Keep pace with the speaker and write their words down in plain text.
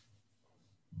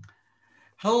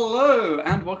Hello,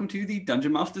 and welcome to the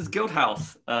Dungeon Masters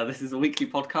Guildhouse. This is a weekly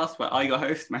podcast where I, your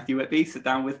host, Matthew Whitby, sit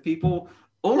down with people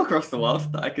all across the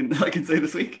world that I can say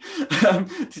this week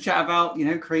to chat about,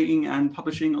 creating and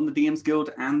publishing on the DM's Guild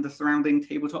and the surrounding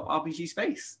tabletop RPG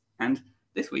space. And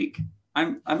this week,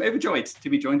 I'm overjoyed to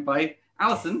be joined by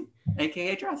Alison,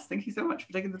 aka Draz. Thank you so much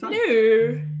for taking the time.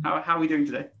 Hello. How are we doing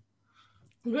today?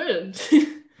 Good.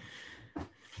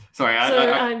 Sorry,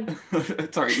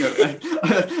 sorry. No,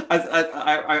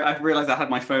 I realized I had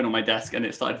my phone on my desk and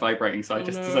it started vibrating, so I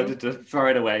just decided to throw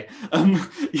it away.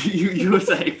 You were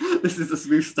saying this is a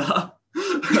smooth start.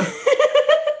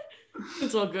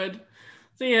 It's all good.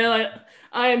 So yeah,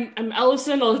 I'm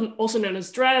Alison, also known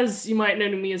as Draz. You might know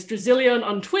me as Drazillion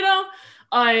on Twitter.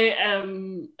 I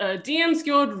am a DM's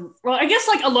Guild. Well, I guess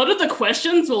a lot of the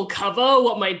questions will cover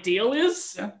what my deal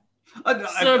is. Yeah.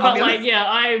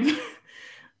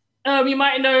 You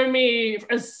might know me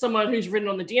as someone who's written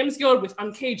on the DM's Guild with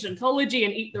Uncaged Anthology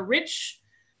and Eat the Rich,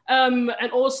 and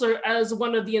also as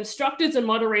one of the instructors and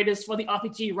moderators for the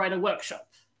RPG Writer Workshop.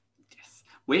 Yes,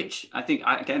 which I think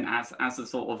as a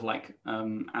sort of I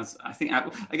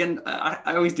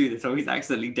always do this. I always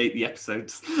accidentally date the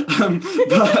episodes,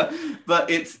 but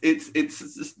it's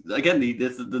just, again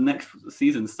the next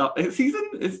season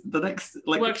is the next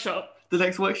workshop. The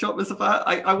next workshop is about.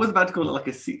 I was about to call it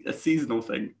a seasonal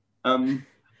thing. I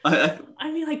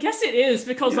guess it is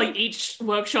because each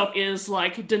workshop is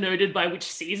denoted by which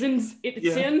seasons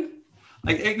it's in.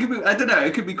 It could be, I don't know.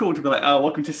 It could be cool to be like, "Oh,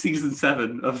 welcome to season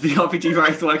 7 of the RPG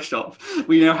Writers Workshop.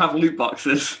 We now have loot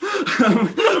boxes."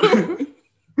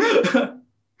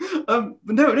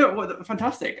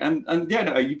 Fantastic, and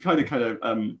you kind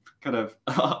of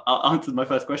answered my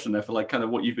first question there for kind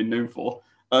of what you've been known for,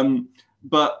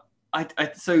 but.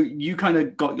 So you kind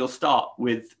of got your start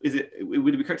with,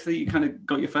 would it be correct to say you kind of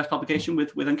got your first publication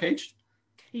with Uncaged?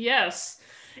 Yes.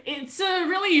 It's a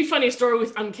really funny story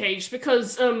with Uncaged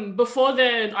because before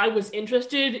then I was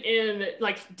interested in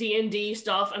D&D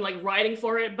stuff and writing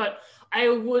for it, but I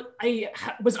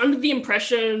was under the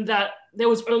impression that there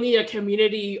was only a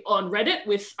community on Reddit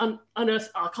with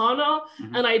Unearthed Arcana,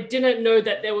 and I didn't know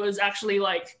that there was actually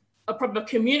a proper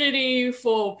community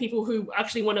for people who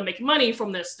actually want to make money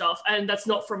from this stuff, and that's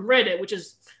not from Reddit, which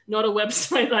is not a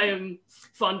website I am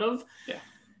fond of. Yeah.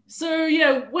 So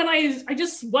when I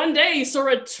just one day saw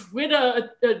a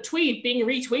tweet being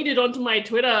retweeted onto my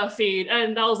Twitter feed,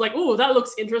 and I was like, "Oh, that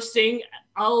looks interesting.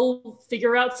 I'll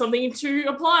figure out something to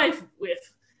apply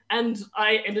with." And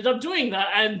I ended up doing that,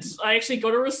 and I actually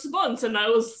got a response, and I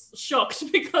was shocked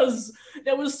because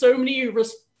there was so many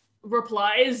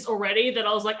replies already that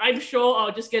I was like, I'm sure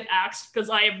I'll just get axed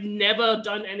because I have never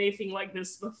done anything like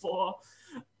this before.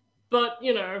 But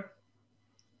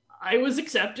I was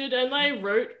accepted, and I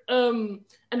wrote an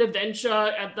adventure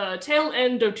at the tail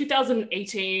end of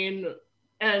 2018,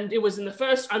 and it was in the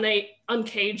first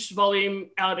Uncaged volume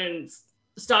out in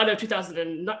the start of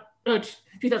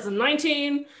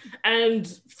 2019, and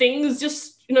things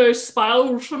just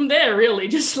spiraled from there, really,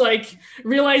 just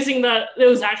realizing that there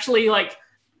was actually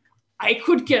I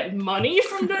could get money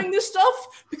from doing this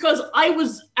stuff, because I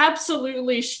was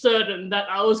absolutely certain that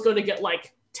I was going to get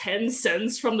 10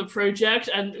 cents from the project,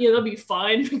 and that'd be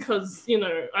fine because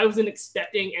I wasn't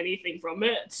expecting anything from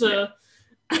it to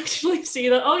actually see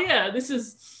that this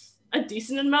is a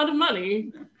decent amount of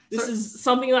money. This is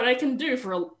something that I can do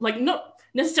for not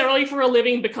necessarily for a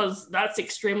living, because that's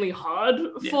extremely hard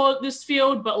for this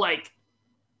field, but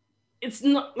it's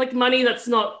not money that's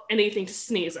not anything to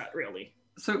sneeze at, really.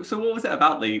 So what was it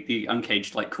about the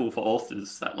Uncaged call for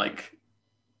authors that I'm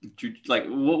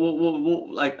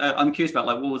curious about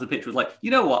what was the pitch? Was what,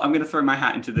 I'm going to throw my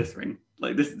hat into this ring,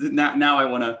 this now I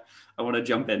want to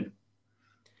jump in.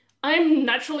 I'm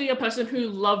naturally a person who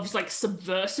loves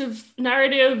subversive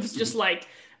narratives, just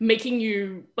making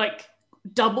you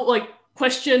double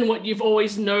question what you've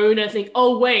always known and think,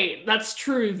 oh wait, that's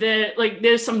true,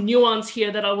 there's some nuance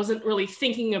here that I wasn't really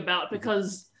thinking about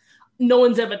because no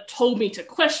one's ever told me to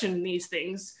question these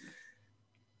things,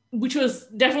 which was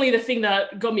definitely the thing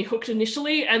that got me hooked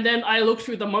initially. And then I looked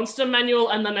through the monster manual,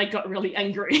 and then I got really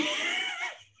angry.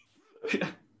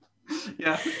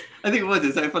 Yeah, I think it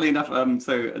was. So funny enough,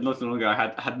 so not so long ago, I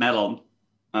had Mel on,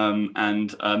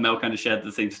 and Mel kind of shared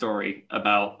the same story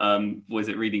about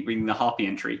reading the Harpy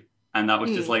entry, and that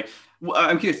was just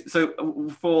I'm curious. So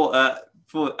for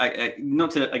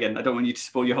not to, again, I don't want you to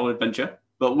spoil your whole adventure.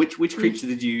 But which creature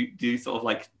did you sort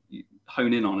of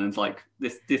hone in on and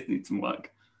this needs some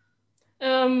work?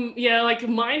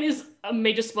 Mine is a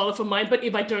major spoiler for mine, but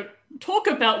if I don't talk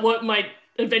about what my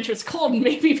adventure is called,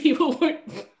 maybe people won't,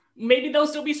 maybe they'll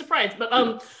still be surprised.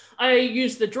 But I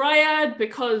use the Dryad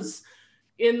because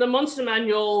in the Monster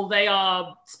Manual, they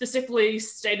are specifically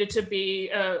stated to be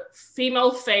a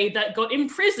female fae that got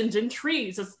imprisoned in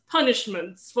trees as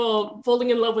punishments for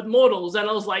falling in love with mortals. And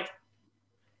I was like,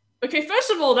 okay,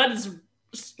 first of all, that is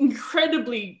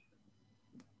incredibly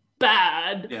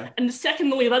bad. Yeah. And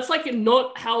secondly, that's like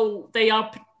not how they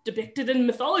are depicted in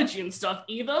mythology and stuff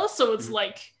either. So it's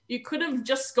like, you could have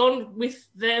just gone with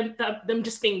them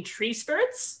just being tree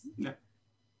spirits. Yeah.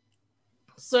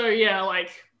 So yeah, like,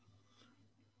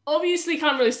 obviously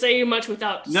can't really say much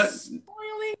without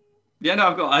spoiling. Yeah, no,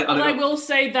 I will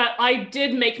say that I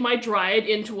did make my Dryad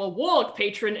into a Warlock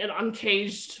patron in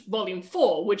Uncaged Volume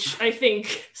 4, which I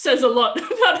think says a lot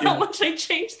about how much I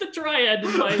changed the Dryad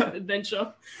in my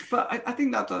adventure. But I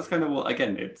think that's kind of what,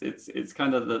 again, it's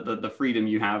kind of the freedom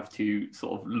you have to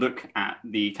sort of look at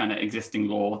the kind of existing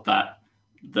lore that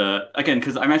again,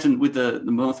 because I imagine with the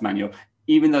Monster Manual,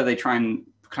 even though they try and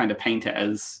kind of paint it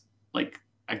as like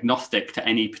agnostic to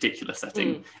any particular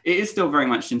setting, it is still very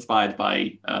much inspired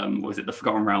by the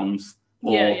Forgotten Realms,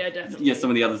 or definitely, some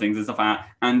of the other things and stuff like that,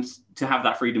 and to have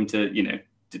that freedom to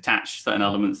detach certain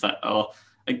elements that are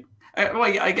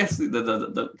I guess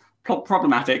the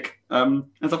problematic and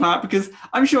stuff like that, because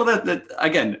I'm sure that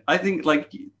again, I think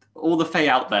like all the fae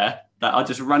out there that are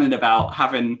just running about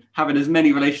having as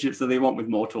many relationships as they want with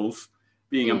mortals,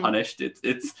 being unpunished.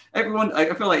 It's everyone.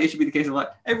 I feel like it should be the case of like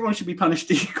everyone should be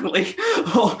punished equally.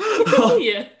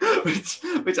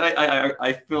 Which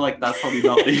I feel like that's probably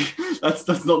not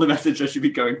that's not the message I should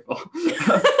be going for.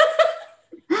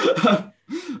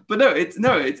 But it's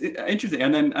interesting.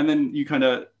 And then you kind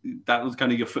of, that was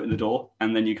kind of your foot in the door,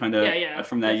 and then you kind of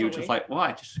from there, definitely. You were just like, well,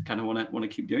 I just kind of want to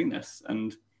keep doing this.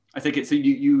 And I think so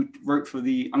you wrote for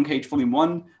the Uncaged Volume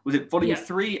 1. Was it Volume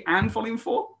 3 and Volume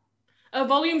 4?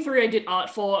 Volume 3 I did art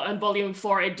for, and Volume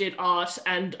 4 I did art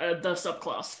and the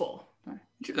subclass for.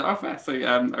 Oh, fair. So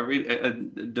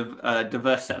a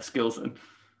diverse set of skills then.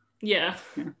 Yeah.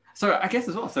 So I guess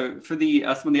as well, so for the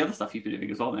some of the other stuff you've been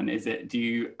doing as well then,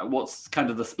 what's kind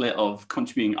of the split of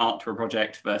contributing art to a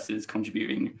project versus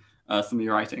contributing some of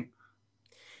your writing?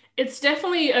 It's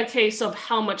definitely a case of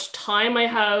how much time I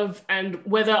have and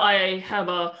whether I have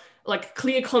a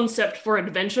clear concept for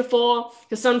adventure for,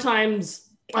 because sometimes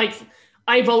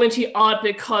I volunteer art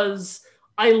because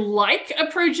I like a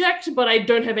project, but I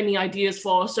don't have any ideas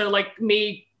for. So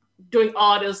me doing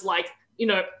art is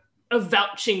a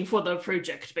vouching for the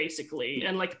project basically,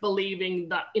 and believing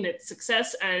that in its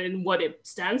success and what it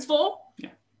stands for.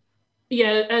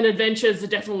 Yeah, and adventures are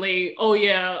definitely,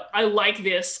 I like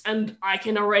this and I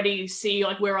can already see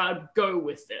where I'd go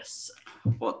with this.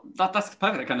 Well, that's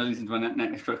perfect. That kind of leads into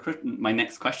my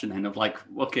next question then of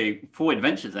okay, for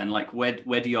adventures then, where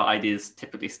do your ideas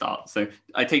typically start? So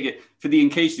I take it for the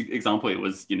Uncaged example, it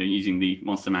was using the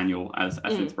Monster Manual as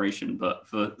inspiration, but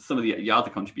for some of the other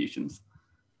contributions,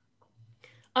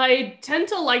 I tend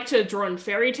to like to draw in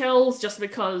fairy tales just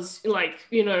because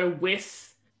with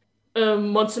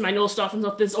Monster Manual stuff and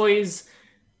stuff, there's always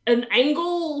an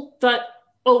angle that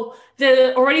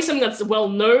they're already something that's well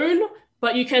known,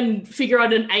 but you can figure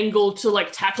out an angle to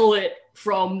tackle it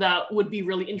from that would be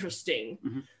really interesting.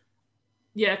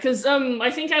 Yeah, because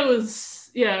I think I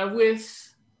was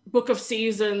with Book of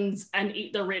Seasons and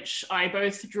Eat the Rich, I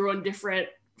both drew on different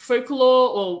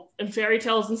folklore and fairy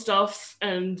tales and stuff,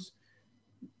 and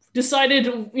decided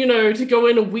to go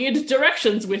in weird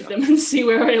directions with them and see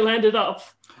where I landed up.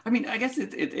 I mean, I guess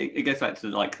it goes back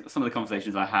to some of the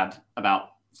conversations I had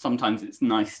about sometimes it's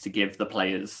nice to give the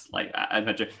players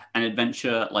adventure, an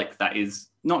adventure that is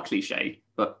not cliche,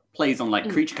 but plays on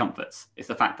creature comforts. It's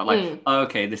the fact that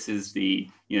okay, this is the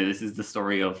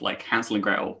story of Hansel and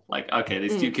Gretel. Okay,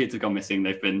 these two kids have gone missing,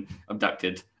 they've been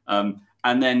abducted, and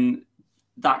then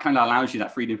that kind of allows you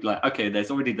that freedom to be okay,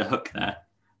 there's already the hook there.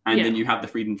 And then you have the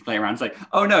freedom to play around. It's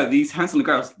oh no, these Hansel and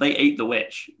Gretel, they ate the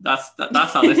witch. That's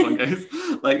how this one goes.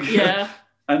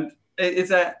 And is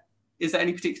there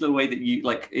any particular way that you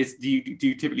do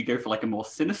you typically go for a more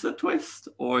sinister twist,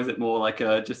 or is it more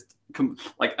just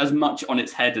as much on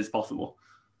its head as possible?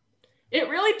 It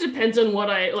really depends on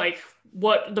what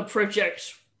what the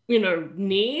project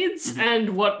needs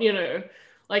and what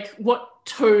what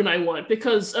tone I want,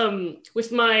 because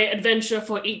with my adventure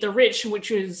for Eat the Rich, which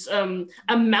is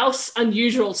a mouse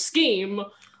unusual scheme,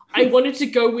 I wanted to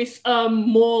go with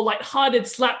more lighthearted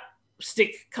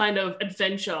slapstick kind of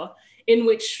adventure in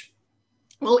which,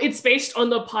 it's based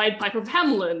on the Pied Piper of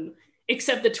Hamelin,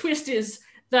 except the twist is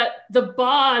that the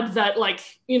bard that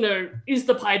is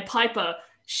the Pied Piper,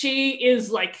 she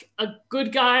is a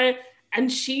good guy, and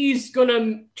she's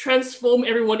gonna transform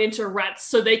everyone into rats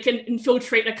so they can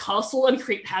infiltrate a castle and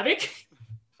create havoc.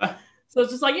 So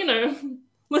it's just like,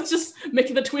 let's just make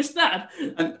it the twist that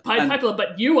Pied Piper,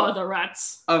 but you are the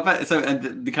rats.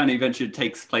 And the kind of adventure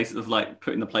takes place of like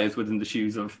putting the players within the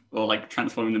shoes of, or like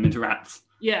transforming them into rats.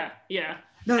 Yeah.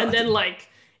 No, and then like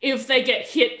if they get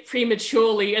hit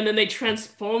prematurely and then they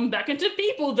transform back into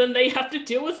people, then they have to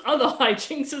deal with other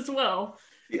hijinks as well.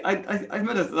 I've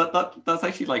noticed that's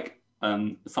actually like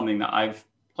something that I've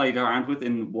played around with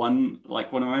in one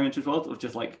of my adventures worlds, of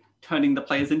just like turning the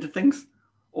players into things,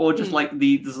 or just like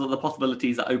the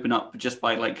possibilities that open up just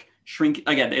by like shrink.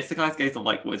 Again, it's the guy's case of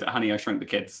like, was it Honey, I Shrunk the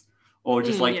Kids, or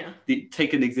just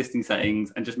take an existing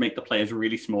settings and just make the players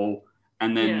really small,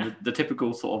 and then the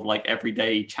typical sort of like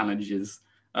everyday challenges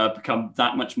become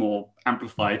that much more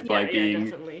amplified by being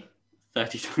definitely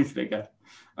 30 times bigger.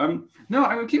 No,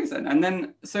 I'm curious then. And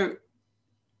then, so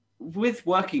with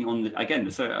working on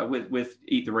with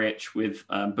Eat the Rich, with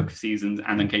Book of Seasons,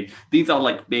 and Uncaged, these are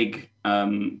like big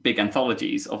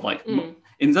anthologies of like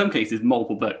in some cases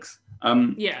multiple books.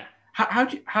 How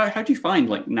do you find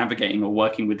like navigating or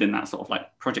working within that sort of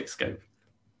like project scope?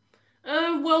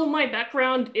 Well, my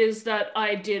background is that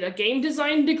I did a game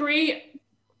design degree,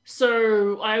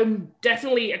 so I'm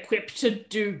definitely equipped to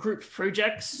do group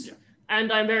projects. Yeah.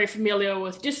 And I'm very familiar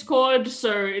with Discord,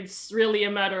 so it's really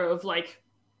a matter of like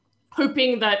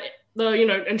hoping that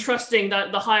and trusting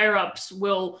that the higher ups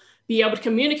will be able to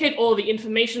communicate all the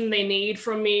information they need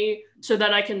from me so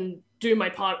that I can do my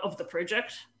part of the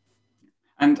project.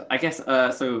 And I guess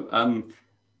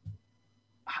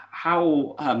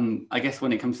how I guess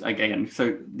when it comes to, again,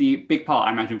 so the big part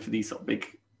I imagine for these sort of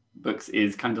big books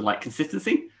is kind of like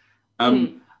consistency.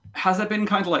 Has there been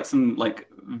kind of like some like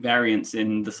variance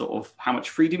in the sort of how much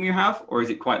freedom you have, or is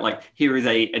it quite like, here is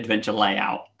a adventure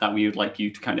layout that we would like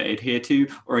you to kind of adhere to,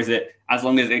 or is it as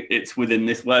long as it's within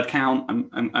this word count?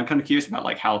 I'm kind of curious about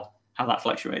like how that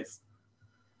fluctuates.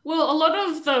 Well, a lot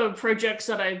of the projects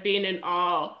that I've been in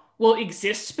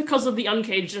exist because of the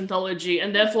Uncaged anthology,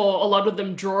 and therefore a lot of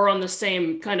them draw on the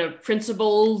same kind of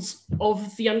principles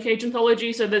of the Uncaged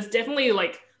anthology. So there's definitely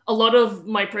like a lot of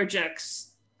my projects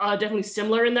are definitely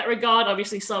similar in that regard.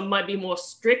 Obviously, some might be more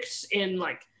strict in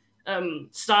like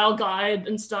style guide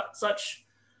and such,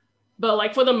 but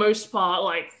like for the most part,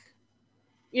 like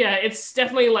it's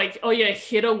definitely like,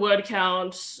 hit a word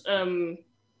count,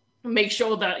 make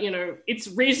sure that it's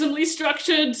reasonably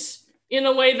structured in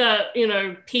a way that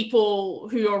people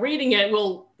who are reading it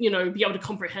will be able to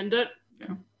comprehend it,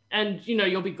 and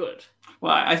you'll be good.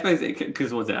 Well, I suppose it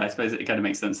kind of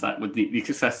makes sense that with the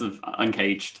success of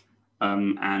Uncaged.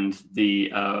 And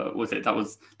the I was about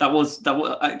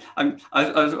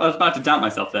to doubt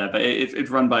myself there, but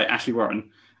it's run by Ashley Warren.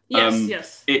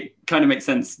 Yes. It kind of makes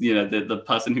sense. The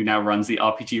person who now runs the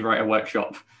RPG Writer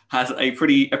Workshop has a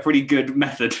pretty good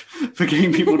method for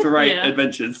getting people to write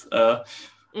adventures.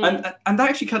 And that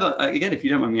actually kind of, again, if you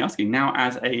don't mind me asking, now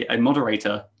as a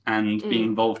moderator and being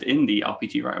involved in the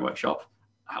RPG Writer Workshop,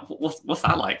 what's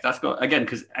that like? That's got, again,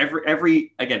 because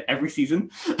every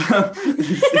season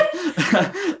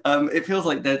it feels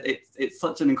like that it's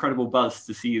such an incredible buzz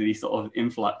to see the sort of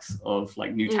influx of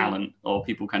like new talent or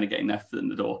people kind of getting their foot in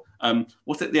the door.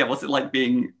 What's it like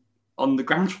being on the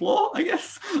ground floor, I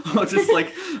guess? Or just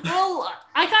like well,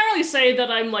 I can't really say that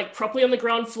I'm like properly on the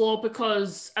ground floor,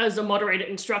 because as a moderator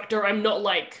instructor, I'm not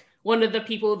like one of the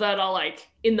people that are like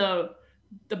in the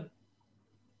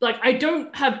like, I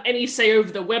don't have any say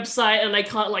over the website, and I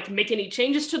can't like make any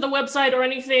changes to the website or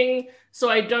anything. So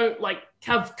I don't like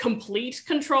have complete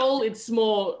control. It's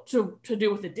more to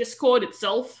do with the Discord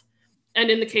itself. And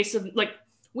in the case of like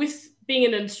with being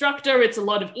an instructor, it's a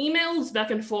lot of emails back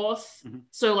and forth.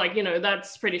 So like,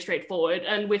 that's pretty straightforward.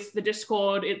 And with the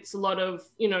Discord, it's a lot of,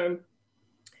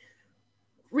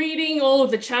 reading all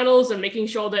of the channels and making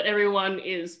sure that everyone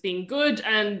is being good.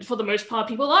 And for the most part,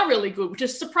 people are really good, which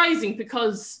is surprising,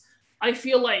 because I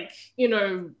feel like,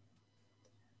 the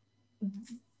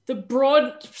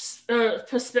broad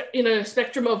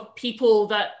spectrum of people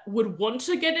that would want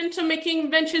to get into making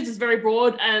adventures is very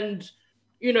broad, and,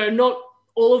 not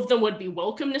all of them would be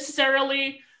welcome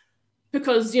necessarily,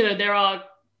 because, there are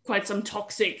quite some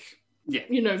toxic,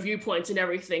 viewpoints and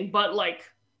everything. But like,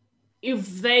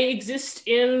 if they exist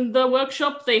in the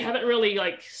workshop, they haven't really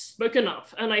like spoken up.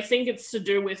 And I think it's to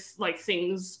do with like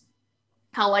things,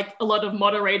 how like a lot of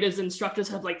moderators, instructors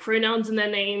have like pronouns in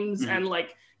their names, and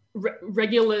like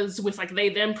regulars with like they,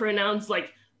 them pronouns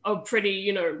like are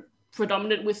pretty,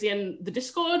 predominant within the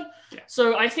Discord.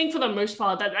 So I think for the most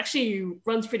part, that actually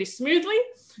runs pretty smoothly.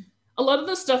 A lot of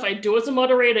the stuff I do as a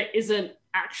moderator isn't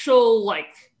actual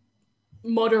like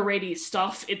moderating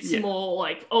stuff. It's more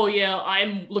like,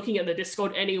 I'm looking at the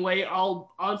Discord anyway,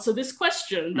 I'll answer this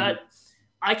question that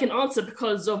I can answer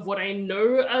because of what I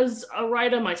know as a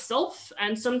writer myself.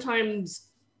 And sometimes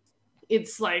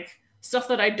it's like stuff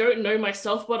that I don't know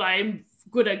myself, but I'm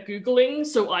good at Googling,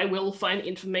 so I will find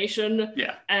information.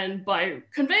 Yeah. And by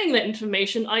conveying that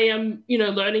information, I am,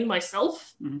 learning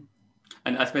myself. Mm-hmm.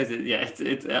 And I suppose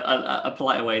it's a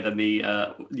politer way than the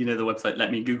the website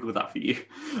Let Me Google That For You.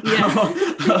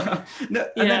 Yeah.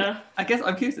 Then I guess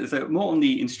I'm curious. So more on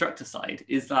the instructor side,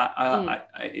 is that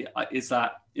is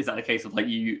that the case of like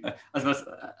you? I suppose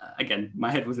again,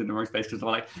 my head was in the wrong space because I'm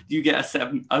like, do you get a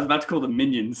set? I was about to call them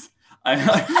minions.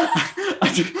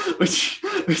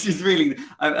 Which is really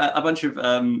a bunch of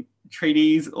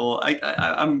trainees, or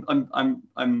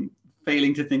I'm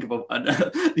failing to think of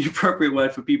the appropriate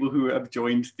word for people who have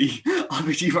joined the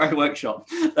RPG Writer Workshop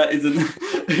that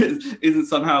isn't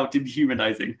somehow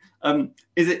dehumanizing.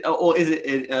 Is it, or is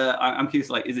it? I'm curious.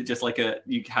 Like, is it just like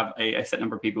you have a set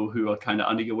number of people who are kind of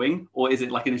under your wing, or is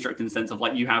it like an instructor in the sense of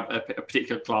like you have a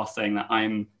particular class saying that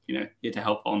I'm here to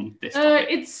help on this topic?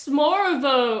 It's more of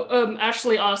a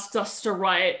Ashley asks us to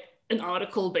write an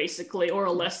article basically, or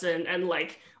a lesson, and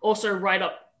like also write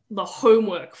up the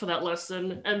homework for that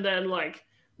lesson, and then like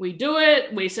we do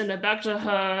it, we send it back to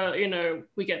her,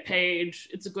 we get paid,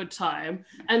 it's a good time.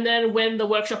 And then when the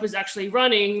workshop is actually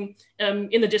running,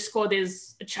 in the Discord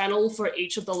there's a channel for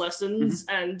each of the lessons,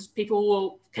 and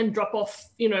people can drop off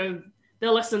their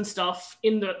lesson stuff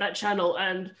in that channel.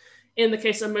 And in the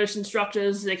case of most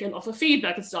instructors, they can offer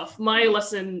feedback and stuff. My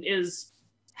lesson is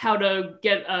how to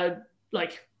get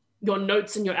your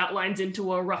notes and your outlines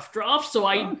into a rough draft. So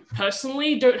I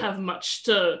personally don't have much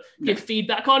to give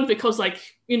feedback on, because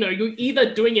you're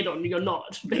either doing it or you're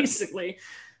not, basically.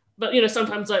 But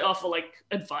sometimes I offer like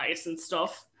advice and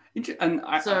stuff.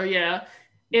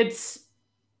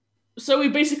 So we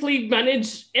basically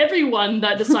manage everyone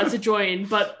that decides to join,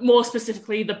 but more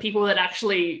specifically the people that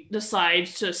actually decide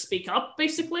to speak up,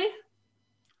 basically.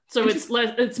 So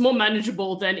it's more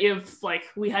manageable than if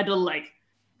we had to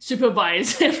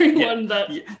supervise everyone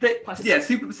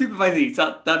supervisees.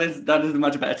 That is a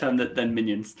much better term than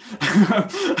minions.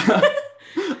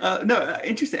 No,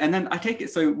 interesting. And then I take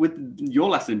it, so with your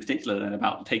lesson in particular then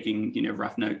about taking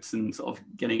rough notes and sort of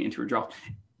getting into a draft,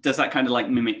 does that kind of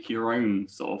mimic your own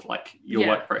sort of your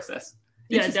work process?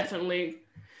 Yeah, definitely.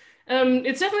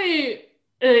 It's definitely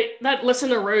that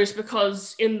lesson arose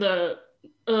because in the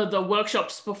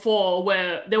workshops before,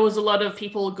 where there was a lot of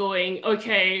people going,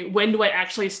 okay, when do I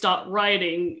actually start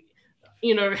writing?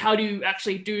 How do you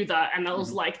actually do that? And I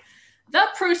was like,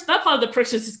 that part of the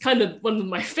process is kind of one of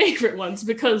my favorite ones,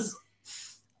 because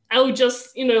I would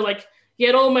just,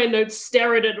 get all my notes,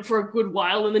 stare at it for a good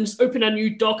while, and then just open a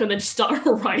new doc and then start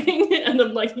writing. And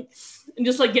I'm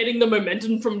getting the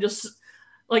momentum from just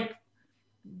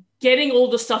getting all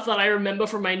the stuff that I remember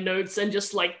from my notes and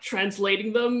just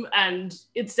translating them. And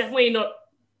it's definitely not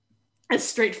as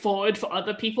straightforward for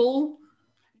other people.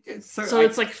 So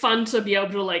it's fun to be able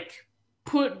to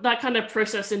put that kind of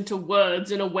process into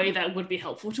words in a way that would be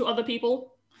helpful to other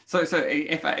people. So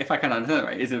if I can understand it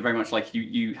right, is it very much like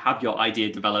you have your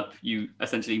idea develop, you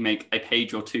essentially make a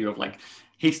page or two of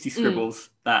hasty scribbles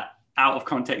that out of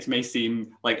context may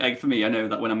seem like for me, I know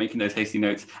that when I'm making those hasty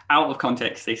notes, out of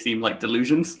context they seem like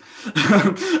delusions.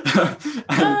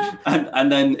 and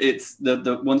then it's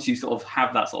the once you sort of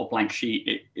have that sort of blank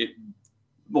sheet,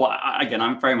 again,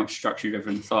 I'm very much structure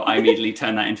driven, so I immediately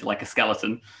turn that into a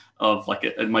skeleton of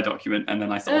my document, and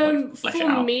then I sort of flesh it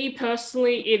out. For me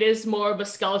personally, it is more of a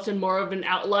skeleton, more of an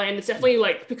outline. It's definitely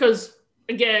because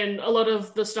again, a lot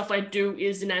of the stuff I do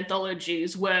is in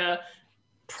anthologies where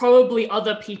probably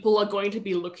other people are going to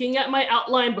be looking at my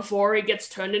outline before it gets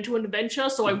turned into an adventure.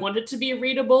 So I want it to be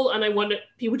readable, and I want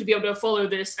people to be able to follow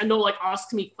this and not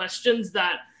ask me questions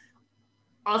that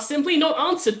are simply not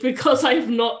answered because I've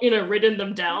not, written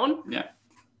them down. Yeah.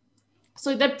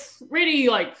 So they're pretty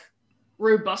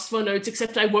robust for notes,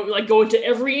 except I won't go into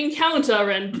every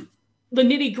encounter and the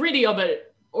nitty gritty of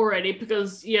it already,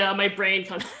 because my brain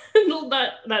can't handle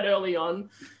that early on.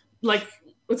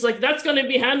 It's that's going to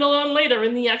be handled on later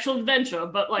in the actual adventure,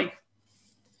 but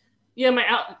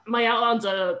my outlines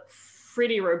are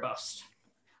pretty robust.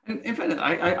 And in fact,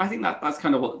 I think that's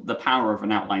kind of what the power of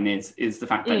an outline is the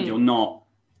fact that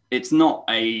it's not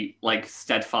a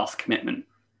steadfast commitment.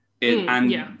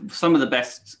 Some of the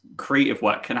best creative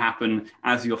work can happen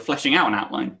as you're fleshing out an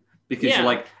outline, because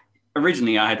you're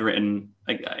originally I had written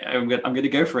I'm going to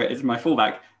go for it as my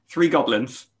fallback, 3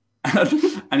 goblins.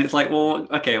 And it's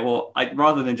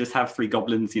rather than just have 3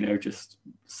 goblins, just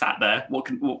sat there, what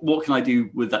can I do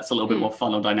with that's a little bit more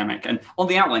fun or dynamic? And on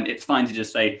the outline, it's fine to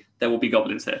just say there will be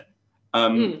goblins here.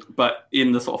 But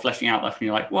in the sort of fleshing out life,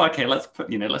 you're like, well, okay, let's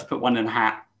put one in a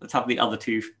hat. Let's have the other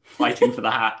two fighting for the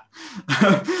hat.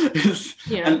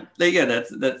 And yeah,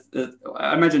 that's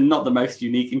I imagine not the most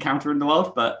unique encounter in the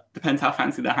world, but depends how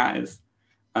fancy the hat is.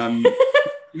 And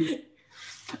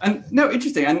no,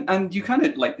 interesting. And you kind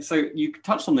of like, so you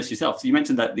touched on this yourself. So you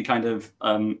mentioned that the kind of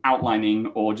outlining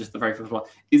or just the very first one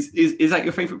is that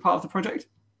your favorite part of the project?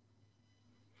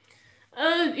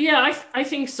 Yeah, I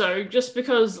think so. Just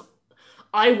because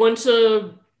I want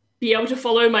to be able to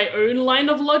follow my own line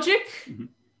of logic. Mm-hmm.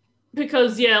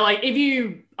 Because yeah, like if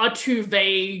you are too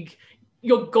vague,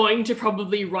 you're going to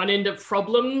probably run into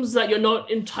problems that you're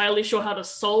not entirely sure how to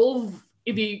solve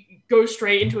if you go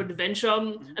straight into an adventure.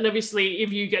 And obviously,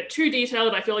 if you get too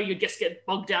detailed, I feel like you just get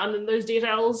bogged down in those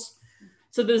details.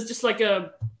 So there's just like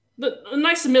a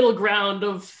nice middle ground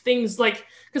of things, like,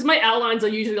 because my outlines are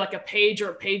usually like a page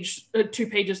or a page, 2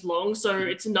 pages long. So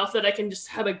it's enough that I can just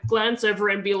have a glance over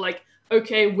and be like,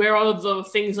 okay, where are the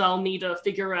things I'll need to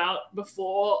figure out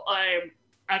before I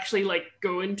actually like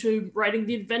go into writing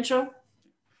the adventure?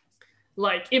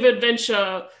 Like if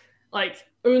adventure like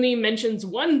only mentions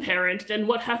one parent, then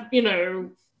what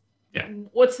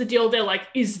what's the deal there? Like,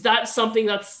 is that something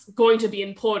that's going to be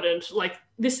important? Like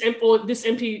this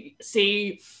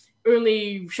NPC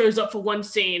only shows up for one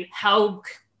scene. How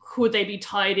could they be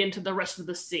tied into the rest of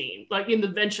the scene? Like in the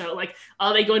adventure, like,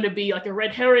 are they going to be like a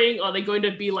red herring? Are they going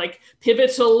to be like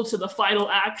pivotal to the final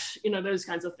act? Those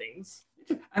kinds of things.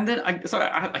 And then I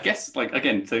guess like,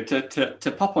 again, so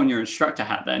to pop on your instructor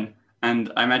hat then,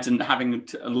 and I imagine having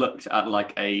looked at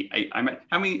like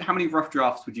how many rough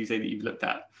drafts would you say that you've looked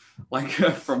at? Like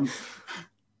from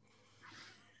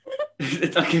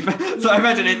it's okay, so I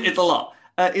imagine it's a lot.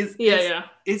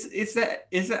 Is there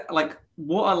like,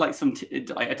 what are like some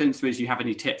I don't suppose you have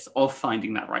any tips of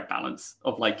finding that right balance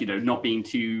of like, not being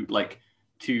too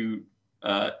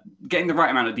getting the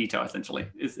right amount of detail essentially?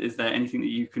 Is there anything that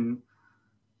you can?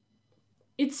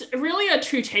 It's really a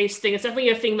true taste thing. It's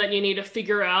definitely a thing that you need to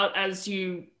figure out as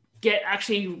you get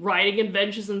actually writing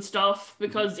adventures and stuff,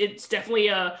 because it's definitely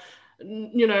a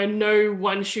no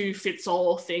one shoe fits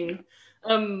all thing.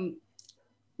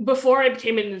 Before I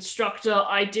became an instructor,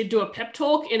 I did do a pep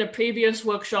talk in a previous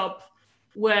workshop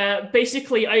where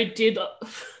basically I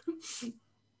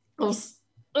was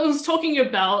talking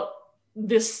about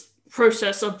this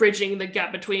process of bridging the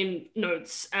gap between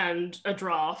notes and a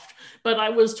draft, but I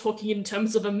was talking in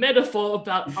terms of a metaphor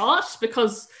about art,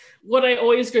 because what I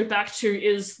always go back to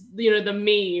is the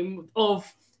meme of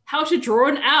how to draw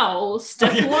an owl.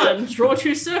 Step 1, draw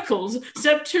 2 circles.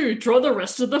 Step 2, draw the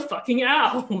rest of the fucking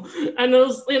owl. And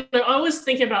I was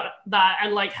thinking about that,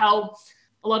 and like how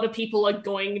a lot of people are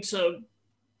going to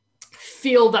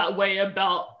feel that way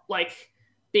about like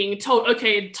being told,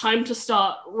 okay, time to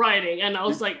start writing. And I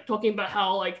was like talking about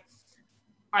how like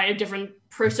I have different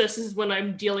processes when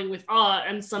I'm dealing with art,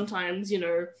 and sometimes,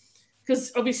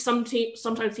 because obviously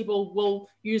sometimes people will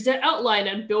use their outline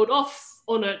and build off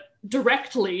on it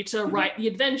directly to write the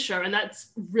adventure, and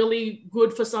that's really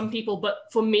good for some people, but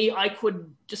for me, I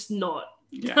could just not.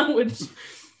 That would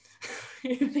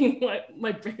I think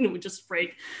my brain would just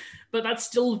break, but that's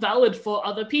still valid for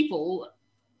other people.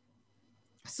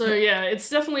 So yeah, it's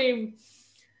definitely,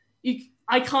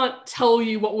 I can't tell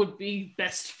you what would be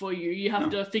best for you. You have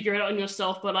to figure it out on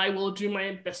yourself, but I will do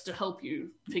my best to help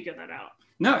you figure that out.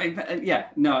 No, the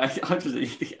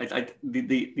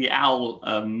owl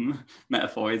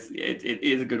metaphor is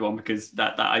a good one, because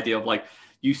that idea of like,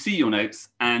 you see your notes,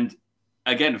 and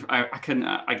again, I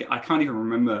can't even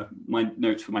remember my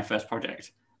notes for my first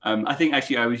project. I think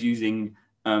actually I was using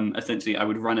essentially I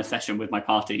would run a session with my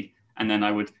party, and then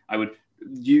I would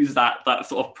use that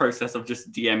sort of process of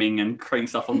just DMing and creating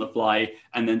stuff on the fly,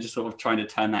 and then just sort of trying to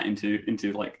turn that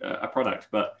into like a product.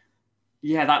 But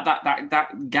yeah,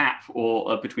 that gap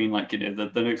or between like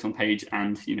the notes on page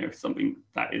and something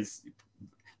that is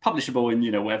publishable in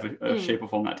whatever shape or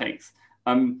form that takes.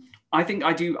 I think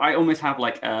I almost have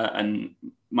like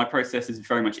my process is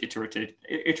very much iterative.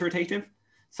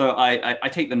 So I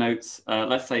take the notes.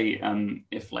 Let's say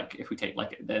if we take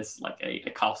like there's like a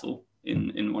castle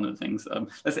in one of the things.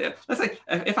 Let's say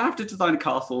if I have to design a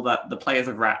castle that the players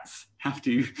of rats have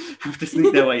to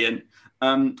sneak their way in,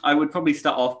 I would probably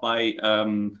start off by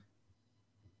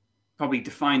probably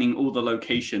defining all the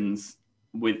locations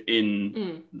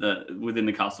within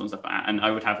the castle and stuff, and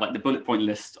I would have like the bullet point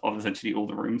list of essentially all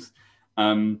the rooms.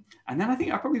 And then I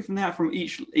think probably from there, from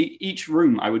each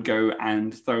room, I would go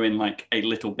and throw in like a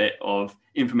little bit of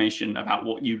information about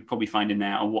what you'd probably find in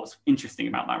there or what's interesting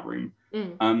about that room.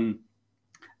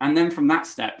 And then from that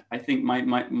step, I think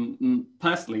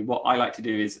personally, what I like to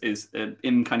do is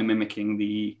in kind of mimicking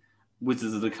the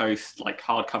Wizards of the Coast like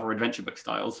hardcover adventure book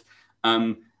styles.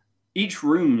 Each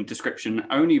room description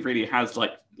only really has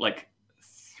like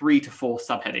 3 to 4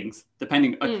 subheadings,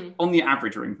 depending on the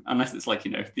average room, unless it's like,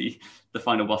 you know, the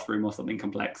final boss room or something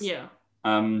complex. Yeah.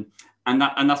 And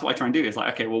that's what I try and do is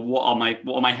like, okay, well, what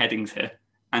are my headings here?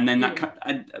 And then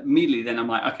immediately then I'm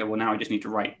like, okay, well, now I just need to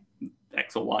write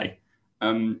X or Y.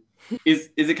 Is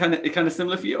it kind of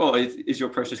similar for you, or is your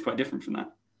approach just quite different from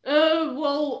that?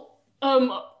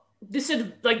 This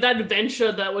is like that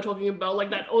adventure that we're talking about, like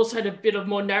that also had a bit of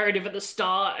more narrative at the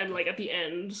start and like at the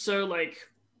end. So like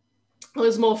I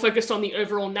was more focused on the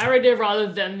overall narrative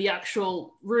rather than the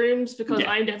actual rooms, because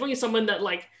I'm definitely someone that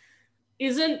like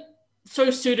isn't so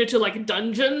suited to like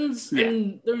dungeons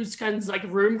and those kinds of like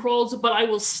room crawls, but I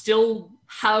will still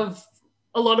have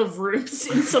a lot of rooms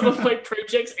in some of my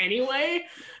projects anyway.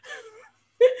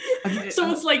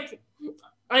 So it's like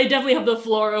I definitely have the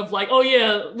floor of like, oh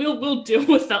yeah, we'll deal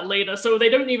with that later. So they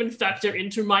don't even factor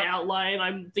into my outline.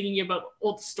 I'm thinking about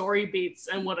all the story beats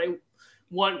and what I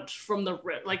want from the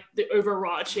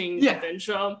overarching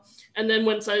adventure. And then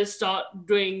once I start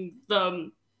doing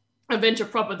the adventure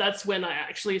proper, that's when I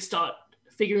actually start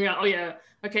figuring out, oh yeah,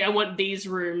 okay, I want these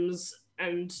rooms,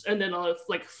 and then I'll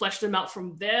like flesh them out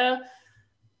from there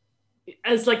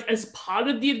as part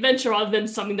of the adventure rather than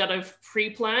something that I've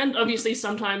pre-planned. Obviously,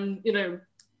 sometimes, you know,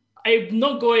 I'm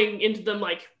not going into them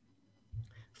like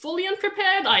fully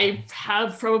unprepared. I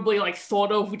have probably like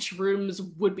thought of which rooms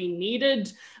would be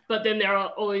needed, but then there are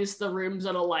always the rooms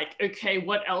that are like, okay,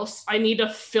 what else? I need to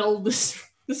fill this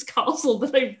castle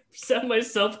that I set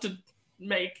myself to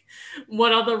make.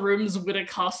 What other rooms would a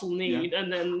castle need?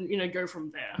 And then, you know, go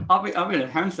from there. I mean,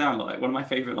 hands down, like one of my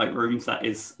favorite like rooms that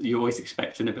is you always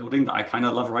expect in a building that I kind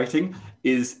of love writing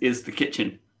is the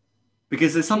kitchen.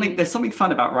 Because there's something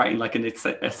fun about writing like an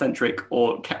eccentric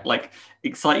or like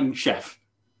exciting chef.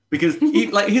 Because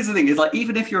like here's the thing is like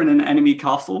even if you're in an enemy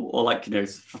castle or like, you know,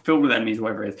 filled with enemies or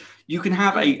whatever it is, you can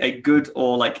have a good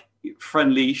or like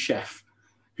friendly chef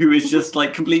who is just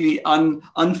like completely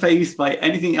unfazed by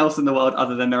anything else in the world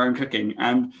other than their own cooking,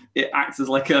 and it acts as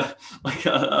like a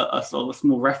sort of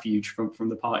small refuge from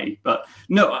the party. But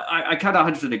no, I kind of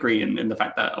 100% agree in the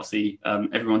fact that obviously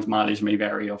everyone's mileage may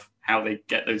vary of how they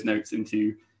get those notes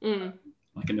into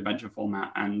like an adventure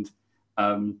format, and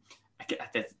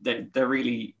they're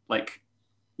really like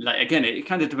again, it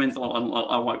kind of depends on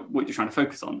what you're trying to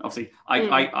focus on. Obviously,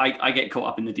 I get caught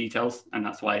up in the details, and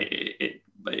that's why it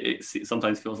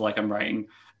sometimes feels like I'm writing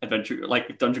adventure,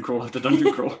 like dungeon crawl after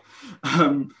dungeon crawl.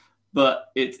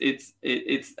 But it's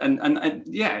and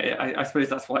yeah, I suppose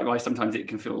that's why sometimes it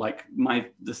can feel like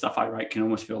the stuff I write can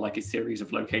almost feel like a series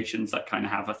of locations that kind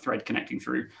of have a thread connecting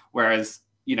through, whereas,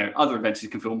 you know, other adventures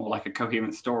can feel more like a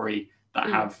coherent story that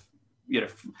have, you know,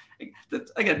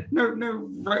 again, no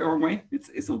right or wrong way.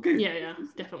 It's all good. Yeah,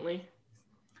 definitely.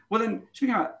 Well then,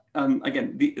 speaking about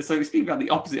again, so speaking about the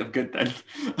opposite of good, then,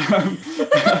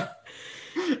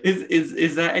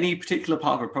 is there any particular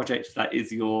part of a project that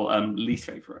is your least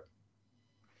favorite?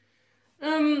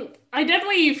 I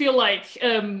definitely feel like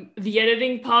the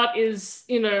editing part is,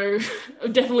 you know,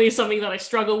 definitely something that I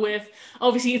struggle with.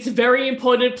 Obviously, it's very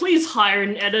important. Please hire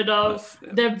an editor.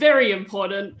 They're very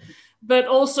important. But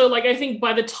also, like, I think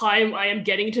by the time I am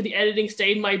getting to the editing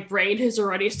stage, my brain has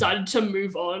already started to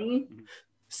move on.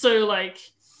 So, like,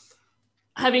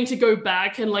 having to go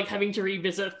back and, like, having to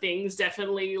revisit things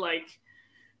definitely, like,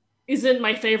 isn't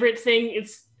my favorite thing.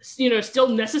 It's, you know, still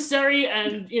necessary,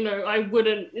 and, you know, I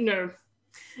wouldn't, you know...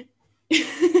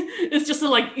 It's just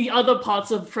like the other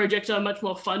parts of the project are much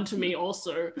more fun to me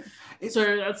also.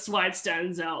 So that's why it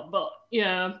stands out. But,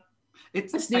 yeah...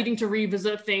 It's needing to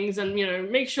revisit things and, you know,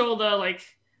 make sure that, like,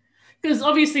 because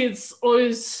obviously it's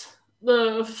always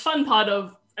the fun part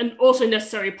of, and also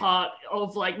necessary part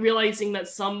of, like, realizing that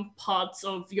some parts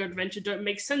of your adventure don't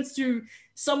make sense to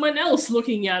someone else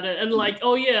looking at it. And, like,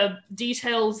 oh yeah,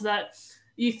 details that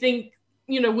you think,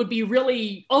 you know, would be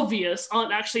really obvious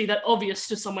aren't actually that obvious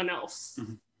to someone else.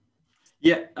 Mm-hmm.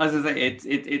 Yeah, as I say,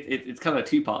 it's kind of a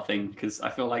two-part thing, because I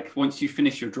feel like once you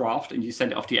finish your draft and you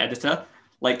send it off to your editor,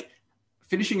 like,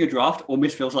 finishing a draft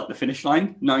almost feels like the finish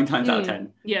line 9 times out of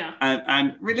 10. Yeah.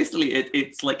 And realistically,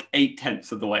 it's like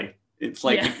 8/10 of the way. It's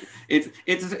like it's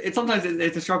sometimes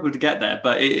it's a struggle to get there,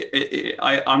 but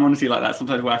I'm honestly like that.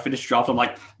 Sometimes when I finish a draft, I'm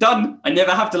like, done. I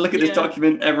never have to look at this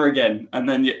document ever again. And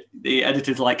then the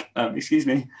editor's like, excuse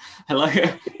me, hello.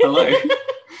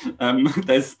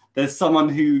 There's someone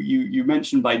who you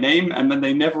mention by name and then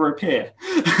they never appear,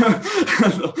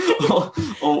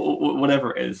 or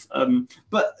whatever it is.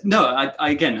 But no,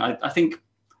 I think.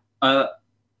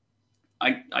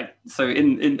 So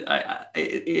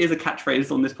it is a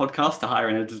catchphrase on this podcast to hire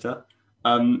an editor,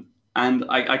 and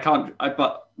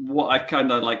but what I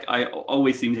kind of like, I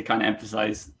always seem to kind of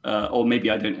emphasize, or maybe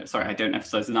I don't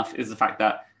emphasize enough, is the fact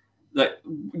that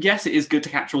yes, it is good to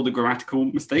catch all the grammatical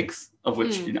mistakes, of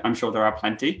which I'm sure there are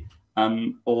plenty,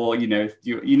 or you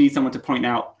need someone to point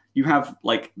out you have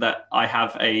like that I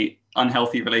have a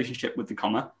unhealthy relationship with the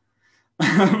comma,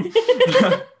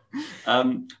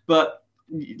 but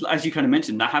as you kind of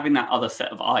mentioned, that having that other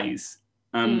set of eyes,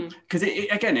 because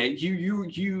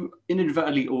you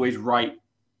inadvertently always write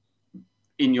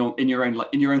in your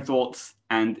own thoughts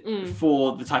and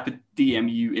for the type of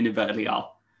DM you inadvertently are,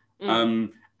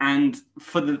 and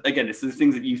for it's the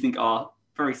things that you think are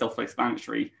very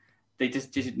self-explanatory. They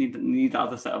just need the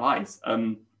other set of eyes.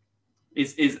 I'm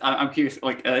curious,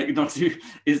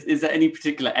 is there any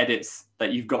particular edits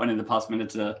that you've gotten in the past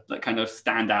minute that kind of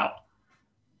stand out?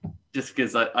 Just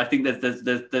because I think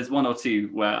there's one or two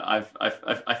where I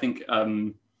think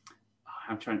I'm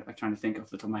trying to think off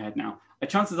the top of my head now.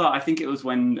 Chances are I think it was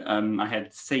when I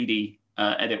had Sadie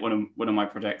edit one of my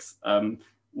projects,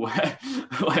 where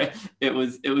it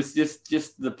was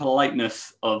just the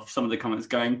politeness of some of the comments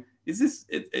going, is this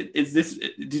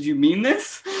did you mean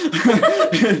this?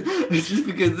 It's just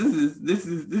because this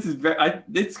is very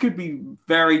this could be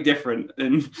very different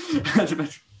and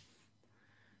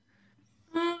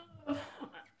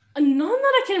none that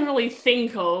I can really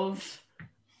think of,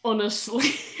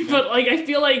 honestly. But like I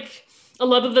feel like a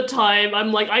lot of the time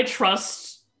I'm like, I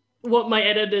trust what my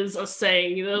editors are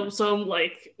saying, so I'm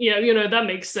like, yeah, that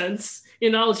makes sense,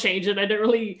 I'll change it. I don't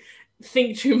really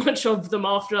think too much of them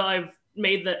after I've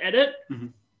made the edit.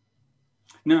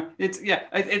 No, it's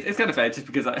kind of fair, just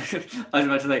because I was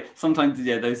about to say sometimes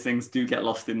those things do get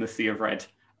lost in the sea of red.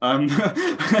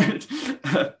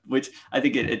 Which I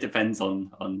think it depends on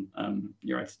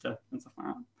your editor and stuff like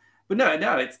that. But no,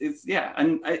 it's yeah,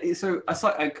 and so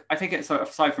aside, I think it's so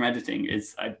aside from editing,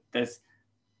 is there's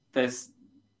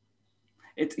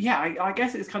it's I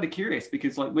guess it's kind of curious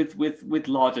because like with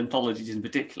large anthologies in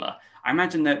particular, I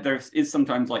imagine that there is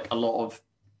sometimes like a lot of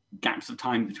gaps of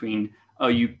time between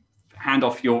you hand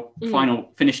off your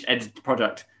final finished edited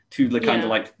product to the kind of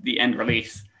like the end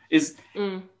release.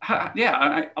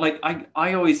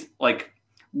 I always like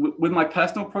with my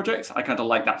personal projects, I kind of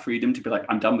like that freedom to be like,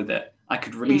 I'm done with it. I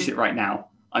could release it right now.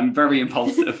 I'm very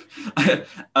impulsive.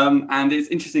 And it's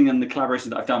interesting in the collaborations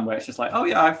that I've done where it's just like, oh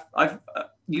yeah, I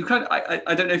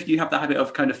don't know if you have the habit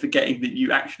of kind of forgetting that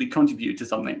you actually contribute to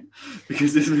something,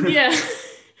 because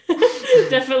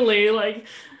definitely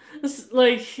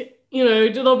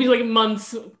there'll be like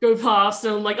months go past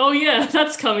and I'm like, oh yeah,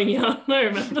 that's coming out. I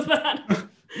remember that.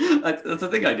 That's the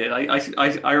thing I did.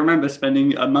 I remember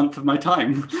spending a month of my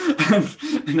time,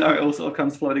 and now it all sort of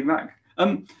comes flooding back.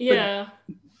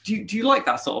 Do you like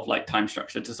that sort of like time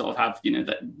structure to sort of have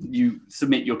that you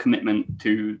submit your commitment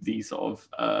to the sort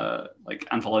of like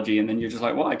anthology, and then you're just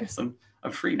like, well, I guess I'm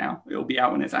free now. It'll be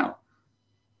out when it's out.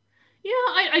 Yeah,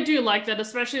 I do like that,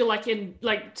 especially like in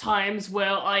like times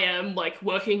where I am like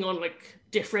working on like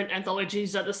different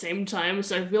anthologies at the same time.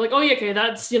 So I'd be like, oh yeah, okay,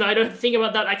 that's I don't think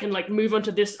about that. I can like move on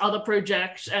to this other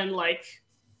project, and like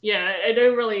I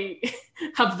don't really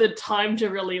have the time to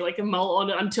really like mull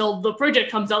on it until the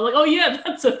project comes out. Like, oh yeah,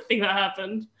 that's a thing that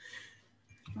happened.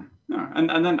 No,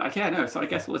 and then so I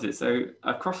guess what was it? So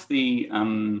across the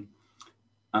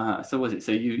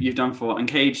so you've done for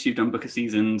Uncaged, you've done Book of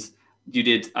Seasons. You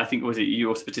did, I think, you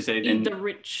also participated in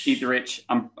Eat the Rich,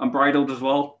 Unbridled as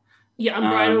well. Yeah,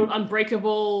 Unbridled,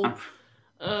 Unbreakable.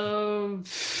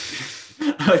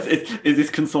 Is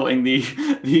this consulting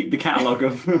the catalogue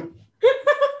of?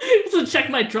 So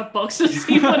check my Dropbox to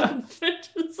see what fits.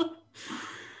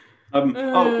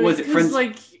 Was it Friends?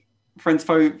 Like Friends,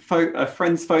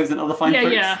 Friends, Foes, and Other Fine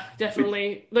Folks? Yeah,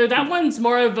 definitely. Though that one's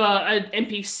more of an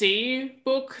NPC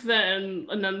book than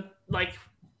like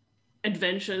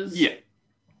adventures. Yeah.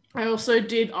 I also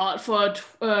did art for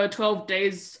 12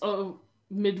 Days of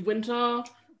Midwinter.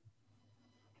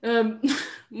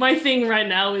 My thing right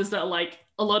now is that like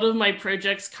a lot of my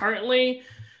projects currently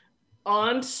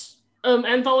aren't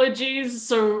anthologies,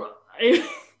 so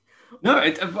no,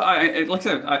 like I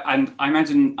said, I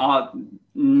imagine are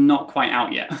not quite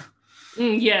out yet.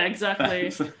 Yeah,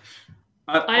 exactly.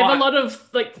 I have a lot of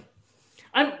like,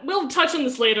 we'll touch on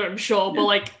this later, I'm sure, but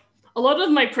like a lot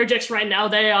of my projects right now,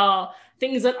 they are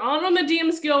things that aren't on the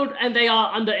DMs Guild, and they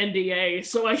are under NDA,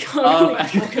 so I can't really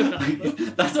talk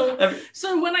about them.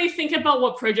 So when I think about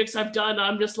what projects I've done,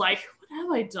 I'm just like, what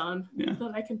have I done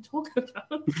that I can talk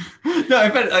about?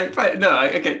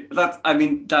 Okay. I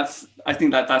think that's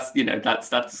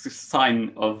a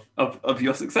sign of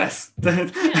your success.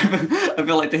 I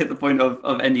feel like to hit the point of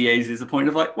NDAs is a point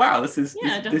of like, wow, this is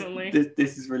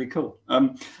really cool.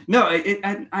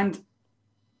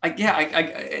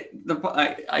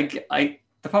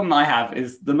 The problem I have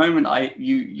is the moment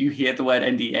you hear the word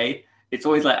NDA, it's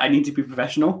always like I need to be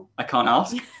professional. I can't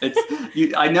ask.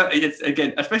 I know it's,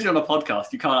 again, especially on a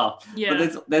podcast, you can't ask. Yeah.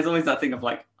 But there's always that thing of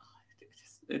like,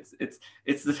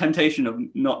 it's the temptation of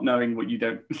not knowing what you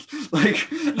don't like.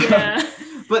 Yeah.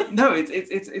 But no,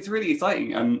 it's really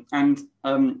exciting. And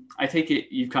I take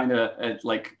it you've kind of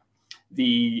like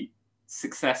the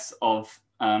success of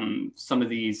some of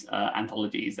these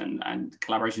anthologies and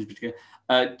collaborations in particular.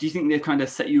 Do you think they've kind of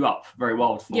set you up very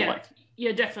well for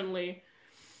Yeah, definitely.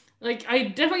 Like, I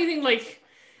definitely think like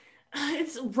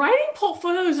it's writing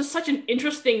portfolios is such an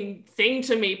interesting thing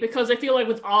to me, because I feel like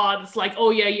with art, it's like,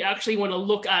 oh yeah, you actually want to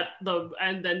look at them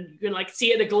and then you can like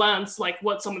see at a glance like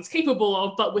what someone's capable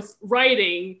of. But with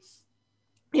writing,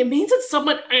 it means that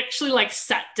someone actually like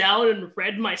sat down and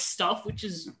read my stuff, which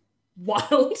is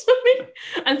wild to me,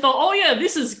 and thought, oh yeah,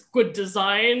 this is good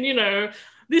design,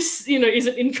 this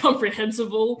isn't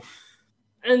incomprehensible.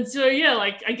 And so yeah,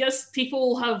 like I guess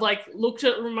people have like looked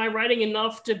at my writing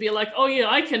enough to be like, oh yeah,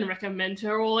 I can recommend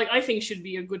her, or like I think she'd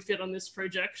be a good fit on this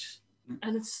project.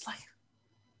 And it's like,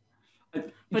 I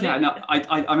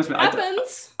must admit,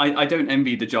 happens. I don't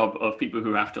envy the job of people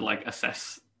who have to like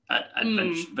assess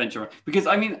adventure, because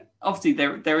I mean, obviously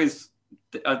there is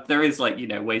like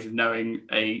ways of knowing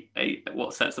a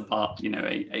what sets apart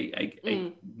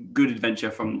a good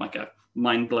adventure from like a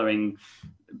mind-blowing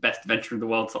best adventure in the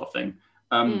world sort of thing.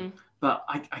 But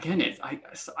I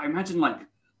imagine like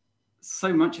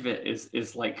so much of it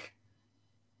is like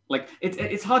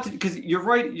it's hard to, because you're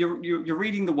right, you're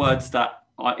reading the words that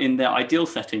are in their ideal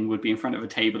setting would be in front of a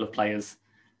table of players,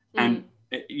 and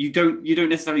you don't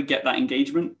necessarily get that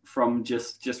engagement from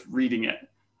just reading it.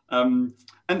 And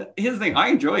here's the thing, I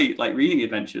enjoy like reading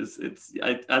adventures.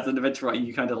 As an adventure writer,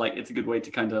 you kind of like, it's a good way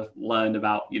to kind of learn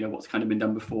about what's kind of been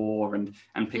done before and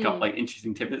pick up like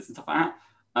interesting tidbits and stuff like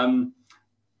that.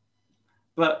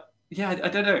 But yeah, I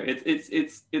don't know.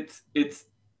 It's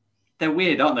they're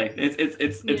weird, aren't they?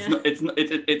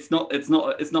 It's not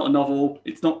a novel.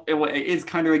 It is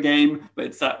kind of a game, but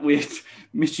it's that weird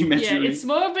mishy. Yeah, it's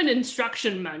more of an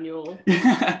instruction manual.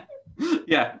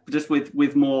 Yeah, just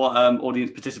with more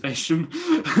audience participation.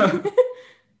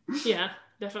 Yeah,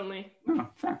 definitely. Oh,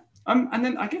 fair. And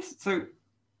then I guess so.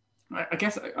 I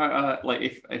guess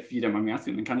like if you don't mind me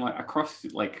asking, then kind of like across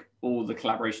like all the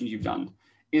collaborations you've done,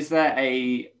 is there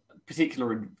a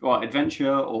particular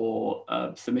adventure or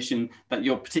submission that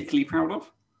you're particularly proud of?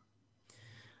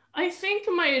 I think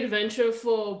my adventure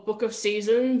for Book of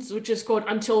Seasons, which is called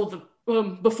Until the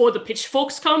Before the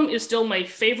Pitchforks Come, is still my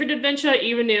favorite adventure,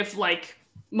 even if like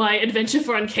my adventure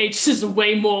for Uncaged is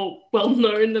way more well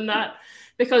known than that,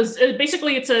 because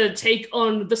basically it's a take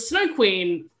on the Snow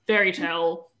Queen fairy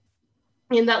tale,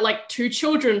 in that like two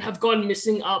children have gone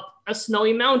missing up a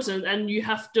snowy mountain, and you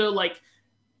have to like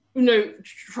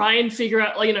try and figure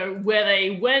out like where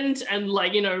they went and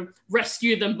like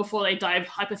rescue them before they die of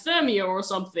hypothermia or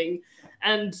something,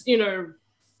 and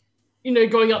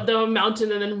going up the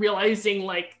mountain and then realizing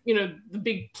like the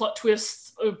big plot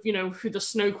twists of who the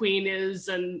Snow Queen is,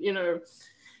 and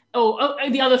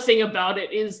and the other thing about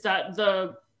it is that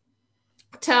the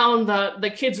town that the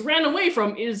kids ran away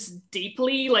from is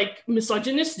deeply like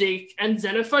misogynistic and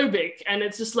xenophobic, and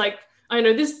it's just like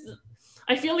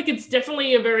I feel like it's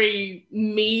definitely a very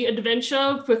me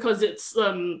adventure, because it's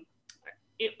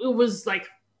it was like,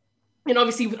 and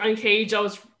obviously with Uncaged I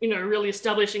was really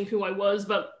establishing who I was,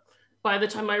 but by the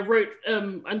time I wrote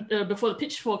Before the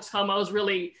Pitchforks Come, I was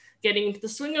really getting into the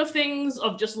swing of things,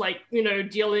 of just like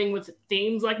dealing with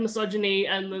themes like misogyny,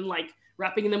 and then like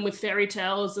wrapping them with fairy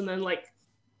tales, and then like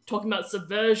talking about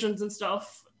subversions and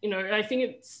stuff. I think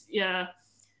it's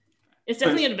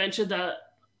definitely an adventure that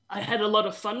I had a lot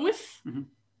of fun with. Mm-hmm.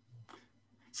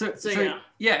 So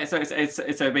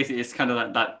basically it's kind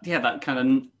of that kind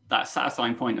of that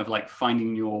satisfying point of like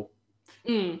finding your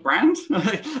brand, or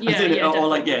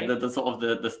like the sort of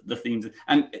the themes,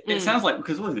 and it sounds like,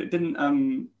 because what was it?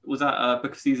 Didn't was that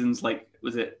Book of Seasons, like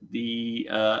was it the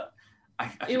I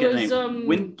forget the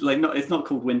name. It's not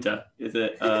called Winter, is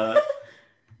it?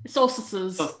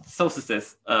 Solstices.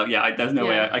 There's no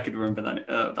way I could remember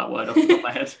that word off the top of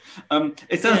my head.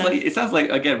 It sounds like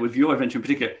again with your adventure in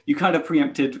particular, you kind of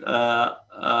preempted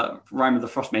Rime of the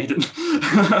Frost Maiden.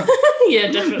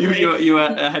 Yeah, definitely. You were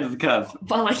ahead of the curve.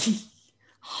 But like,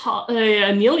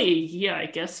 nearly a year, I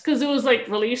guess, because it was like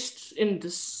released in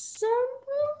December.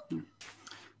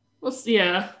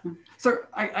 Yeah. So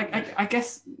I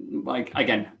guess like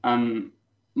again,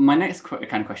 my next kind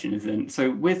of question is then, so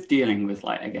with dealing with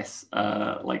like, I guess,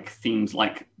 like themes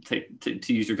like to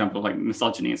use your example, like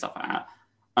misogyny and stuff like that,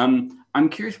 I'm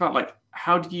curious about like,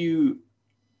 how do you,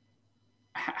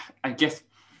 I guess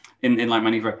in like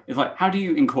Maneuver, is like, how do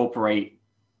you incorporate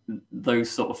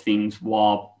those sort of themes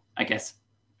while, I guess,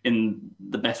 in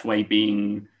the best way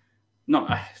being, not,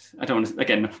 I don't want to,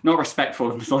 again, not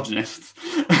respectful of misogynists,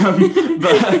 but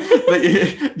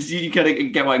you kind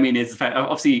of get what I mean. Is the fact,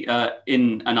 obviously,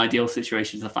 in an ideal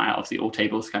situation, the fact obviously all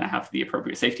tables kind of have the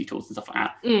appropriate safety tools and stuff like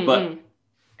that. Mm-hmm. But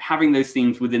having those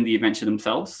themes within the adventure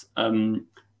themselves, I'm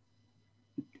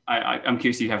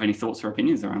curious if you have any thoughts or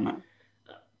opinions around that.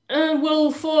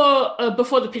 Well, for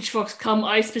Before the Pitchforks Come,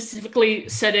 I specifically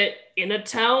set it in a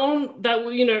town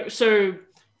that, so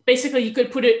basically you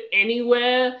could put it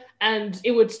anywhere and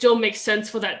it would still make sense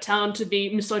for that town to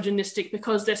be misogynistic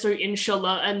because they're so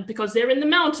insular and because they're in the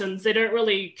mountains. They don't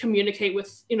really communicate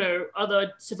with,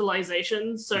 other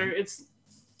civilizations. So it's,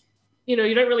 you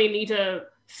don't really need to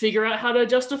figure out how to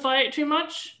justify it too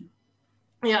much.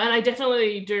 Yeah, and I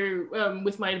definitely do,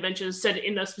 with my adventures, set it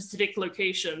in a specific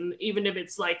location, even if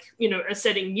it's like, a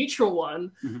setting neutral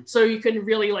one. Mm-hmm. So you can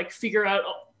really like figure out,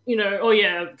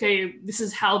 okay, this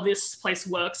is how this place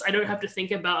works. I don't have to think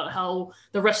about how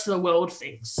the rest of the world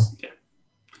thinks. Yeah.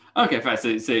 Okay, fair.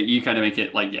 So you kind of make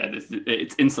it like,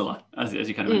 it's insular, as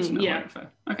you kind of mentioned. Yeah. Like,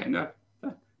 fair. Okay, no,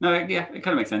 yeah, it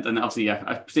kind of makes sense. And obviously,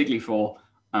 particularly for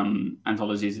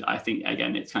anthologies, I think,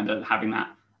 again, it's kind of having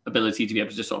that ability to be able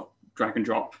to just sort of drag and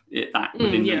drop it that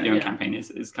within your own campaign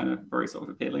is kind of very sort of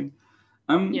appealing.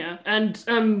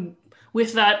 And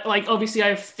with that, like, obviously I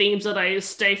have themes that I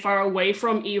stay far away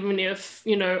from, even if,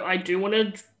 I do want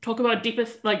to talk about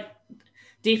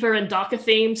deeper and darker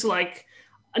themes. Like,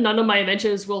 none of my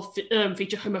adventures will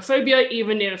feature homophobia,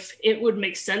 even if it would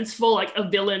make sense for like a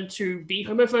villain to be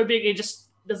homophobic. It just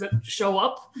doesn't show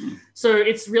up. So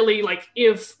it's really like,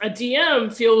 if a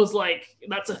DM feels like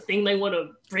that's a thing they want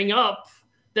to bring up,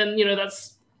 then,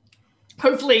 that's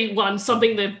hopefully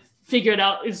something they've figured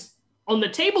out is on the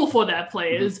table for their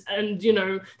players, and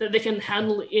that they can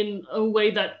handle in a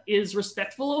way that is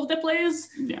respectful of their players.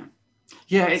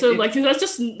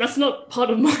 That's not part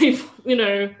of my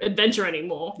adventure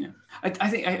anymore. I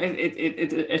think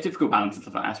it's a difficult balance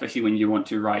of that, especially when you want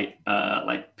to write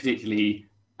like particularly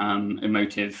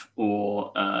emotive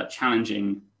or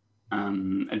challenging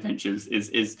adventures,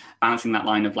 is balancing that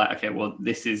line of like, okay, well,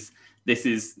 this is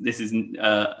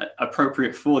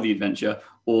appropriate for the adventure,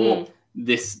 or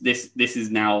this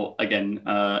is now again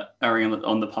erring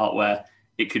on the part where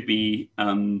it could be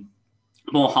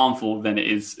more harmful than it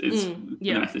is the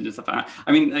message and stuff like that.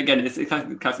 I mean, again, it's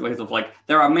classic ways of like,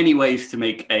 there are many ways to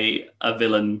make a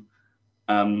villain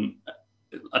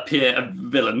appear a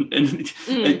villain, and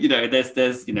there's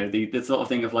the sort of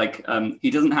thing of like,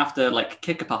 he doesn't have to like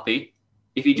kick a puppy.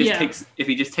 If he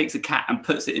just takes a cat and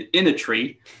puts it in a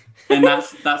tree, then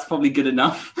that's probably good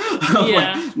enough.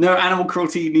 Like, no animal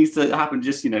cruelty needs to happen.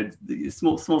 Just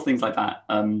small things like that.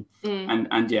 And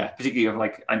particularly of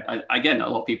like, again, a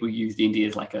lot of people use D&D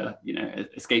as like a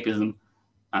escapism.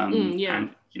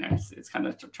 And it's kind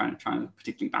of trying to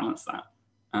particularly balance that.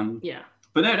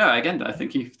 But no. Again,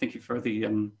 thank you for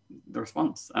the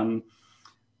response. And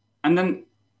then,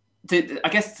 I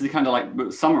guess to kind of like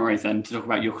summarize then, to talk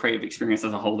about your creative experience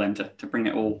as a whole, then to bring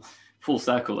it all full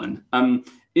circle in.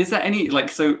 Is there any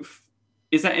lessons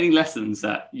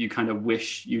that you kind of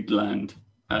wish you'd learned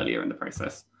earlier in the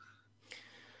process?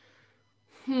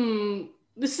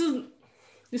 This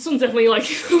one's definitely like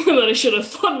one that I should have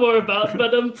thought more about,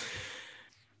 but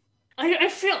I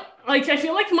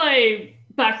feel like my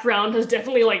background has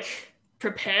definitely like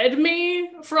prepared me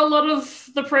for a lot of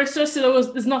the process.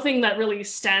 There's nothing that really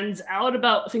stands out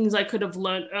about things I could have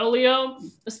learned earlier,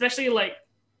 especially like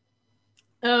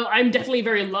I'm definitely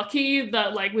very lucky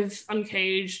that like with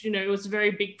Uncaged, it was a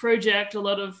very big project, a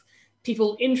lot of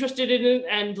people interested in it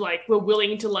and like were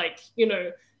willing to like,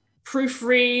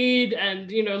 proofread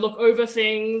and, look over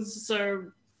things. So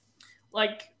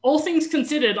like, all things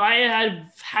considered, I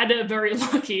had it very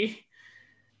lucky.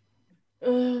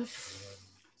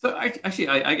 So actually,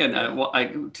 again,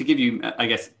 to give you, I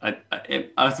guess, I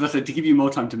was supposed to give you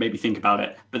more time to maybe think about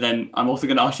it, but then I'm also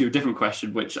going to ask you a different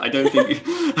question, which I don't think.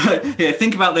 Here,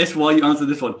 think about this while you answer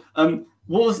this one.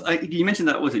 What was you mentioned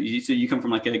that was it? So you come from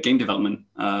like a game development,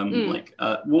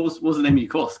 what was the name of your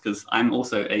course? Because I'm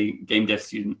also a game dev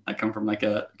student. I come from like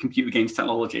a computer games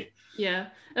technology. Yeah,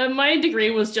 my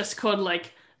degree was just called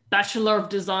like Bachelor of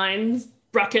Design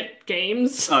bracket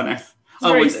games. Oh, nice.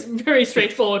 Very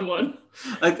straightforward one.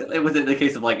 Was it the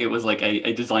case of like it was like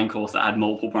a design course that had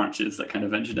multiple branches that kind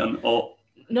of ventured on, or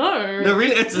no,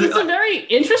 really, it's a very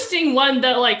interesting one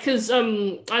that like because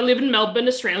I live in Melbourne,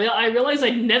 Australia. I realized I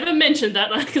never mentioned that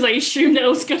because I assumed that it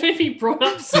was going to be brought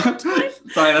up sometime.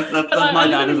 Sorry, that's my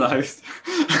dad as a host.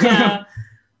 Yeah,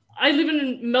 I live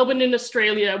in Melbourne in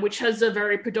Australia, which has a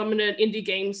very predominant indie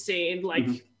game scene.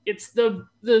 Like it's the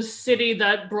city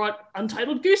that brought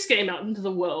Untitled Goose Game out into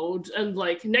the world, and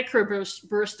like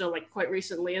Necrobarista like quite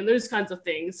recently, and those kinds of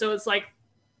things. So it's like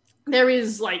there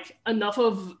is like enough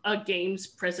of a games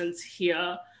presence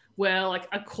here where like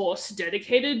a course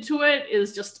dedicated to it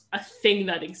is just a thing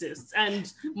that exists.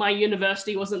 And my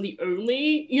university wasn't the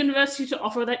only university to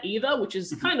offer that either, which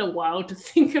is kind of wild to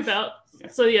think about. Yeah.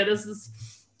 So yeah, there's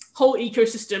this whole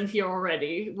ecosystem here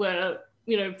already where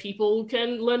people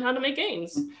can learn how to make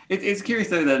games. It's curious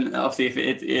though. Then obviously,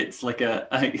 if it's like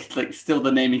it's like still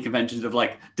the naming conventions of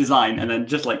like design, and then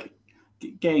just like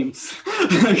games.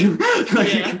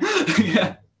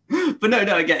 Yeah. But no,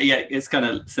 I get it's kind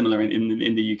of similar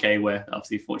in the UK, where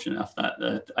obviously fortunate enough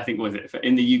that I think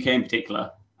in the UK in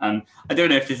particular. I don't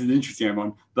know if this is interesting,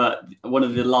 everyone, but one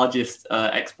of the largest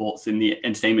exports in the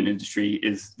entertainment industry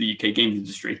is the UK games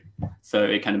industry. So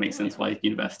it kind of makes sense why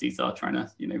universities are trying to,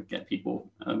 get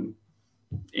people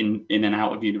in and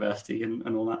out of university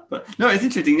and all that. But no, it's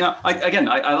interesting. Yeah,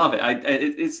 I love it.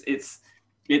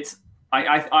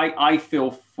 I feel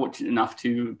fortunate enough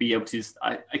to be able to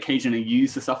occasionally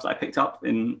use the stuff that I picked up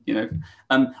in,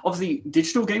 obviously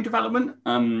digital game development.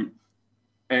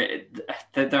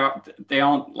 They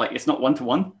aren't like, it's not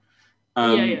one-to-one.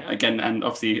 Again, and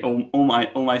obviously all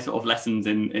my sort of lessons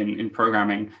in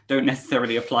programming don't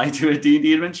necessarily apply to a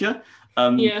D&D adventure.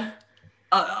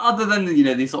 Other than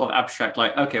these sort of abstract,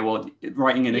 like, okay, well,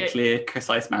 writing in a clear,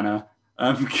 concise manner,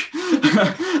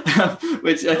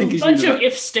 which I think is a bunch of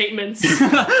if statements.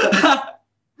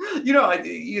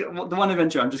 The one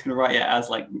adventure I'm just going to write it as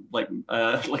like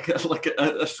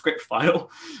a script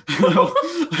file.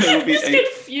 Just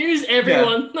confuse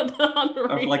everyone.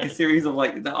 Of like a series of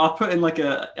like I'll put in like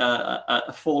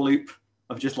a for loop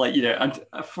of just like and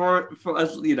for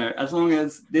as as long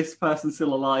as this person's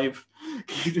still alive.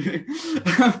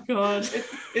 God,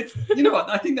 it's what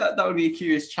I think that would be a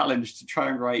curious challenge to try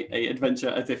and write a adventure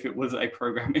as if it was a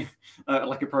programming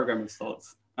like a program of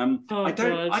sorts. I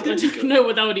don't know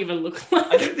what that would even look like.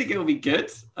 I don't think it will be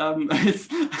good. It's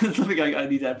something I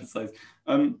need to emphasize.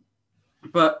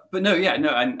 But no,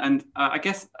 and I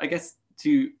guess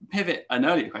to pivot an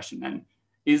earlier question then,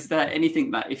 is there anything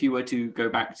that if you were to go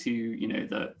back to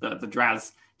the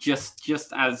Draz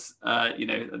just as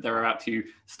they're about to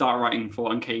start writing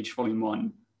for Uncaged Volume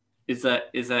 1, is there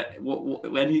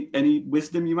any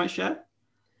wisdom you might share?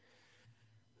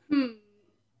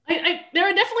 There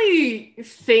are definitely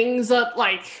things that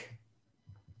like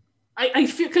I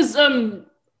feel because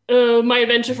my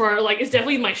adventure for is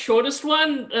definitely my shortest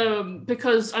one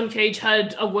because Uncaged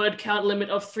had a word count limit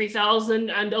of 3,000,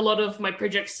 and a lot of my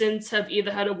projects since have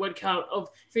either had a word count of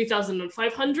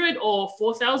 3,500 or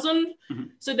 4,000.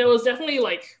 So there was definitely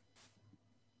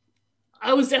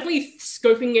I was definitely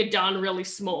scoping it down really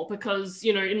small because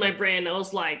in my brain I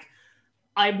was like,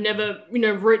 I've never,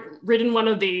 written one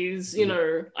of these,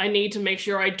 I need to make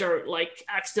sure I don't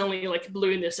accidentally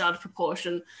balloon this out of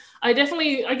proportion. I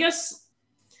guess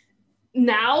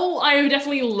now I've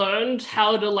definitely learned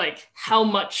how to how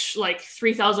much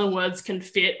 3,000 words can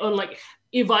fit on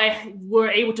if I were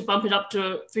able to bump it up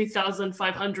to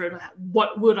 3,500,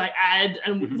 what would I add?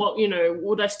 And what,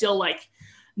 would I still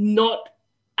not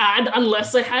add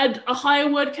unless I had a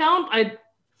higher word count?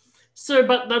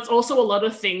 But that's also a lot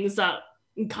of things that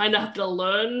kind of have to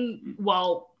learn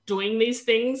while doing these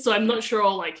things. So I'm not sure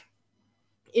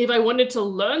if I wanted to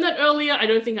learn that earlier, I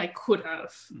don't think I could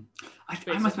have.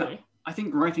 I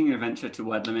think writing an adventure to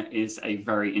word limit is a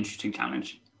very interesting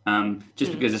challenge.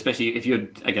 Because especially if you're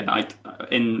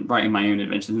in writing my own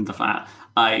adventures and stuff like that,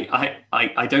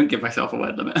 I don't give myself a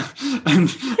word limit, and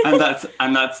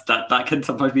that can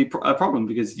sometimes be a problem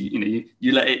because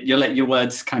you let your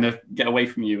words kind of get away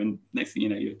from you, and next thing you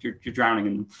know you're drowning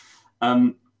in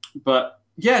them. But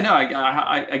yeah, no,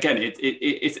 again,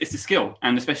 it's a skill,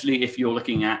 and especially if you're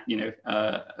looking at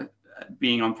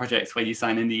being on projects where you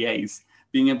sign NDAs,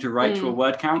 being able to write to a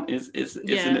word count is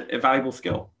a valuable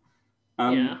skill.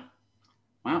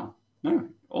 Wow. No,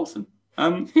 awesome.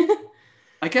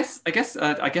 I guess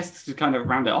to kind of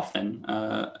round it off then,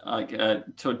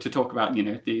 to talk about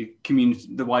the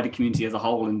community, the wider community as a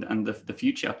whole, and the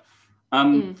future.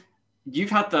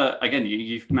 You've had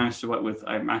you've managed to work with,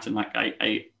 I imagine, like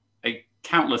a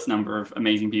countless number of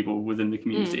amazing people within the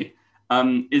community.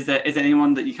 Is there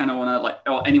anyone that you kind of want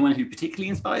to or anyone who particularly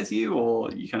inspires you, or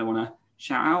you kind of want to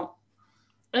shout out?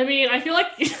 I mean, I feel like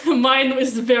mine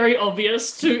was very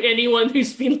obvious to anyone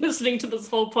who's been listening to this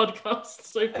whole podcast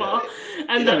so far,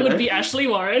 and that would be Ashley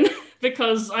Warren,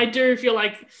 because I do feel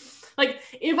like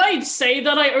if I say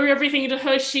that I owe everything to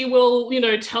her, she will,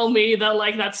 tell me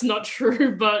that that's not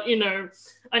true. But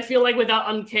I feel like without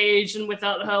Uncaged and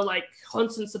without her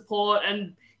constant support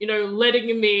and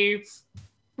letting me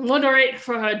moderate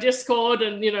for her Discord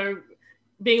and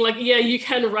being like, yeah, you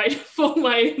can write for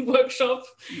my workshop,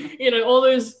 all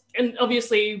those, and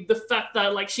obviously the fact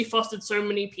that she fostered so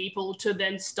many people to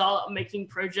then start making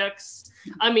projects.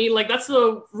 I mean, that's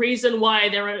the reason why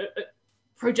there are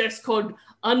projects called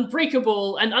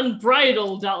Unbreakable and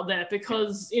Unbridled out there,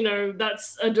 because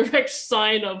that's a direct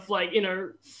sign of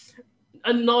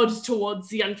a nod towards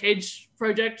the Uncaged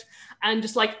project, and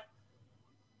just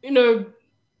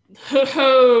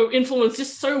her influence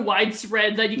is so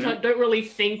widespread that you don't really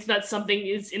think that something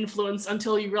is influence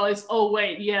until you realize, oh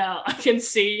wait, yeah, I can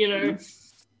see,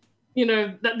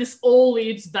 that this all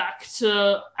leads back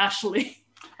to Ashley.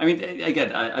 I mean,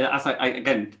 again,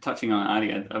 again touching on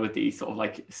again with the sort of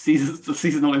the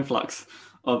seasonal influx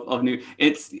of new.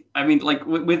 It's, I mean,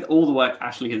 with all the work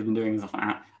Ashley has been doing and stuff like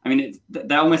that. I mean,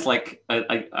 they're almost I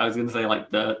was going to say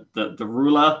the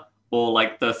ruler, or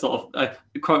the sort of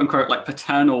quote unquote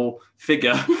paternal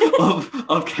figure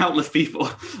of countless people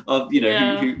of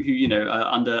who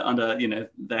under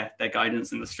their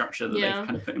guidance and the structure that they've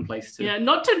kind of put in place too. Yeah,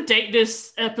 not to date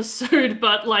this episode,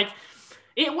 but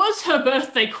it was her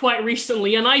birthday quite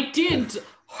recently, and I did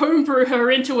homebrew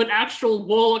her into an actual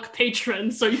Warlock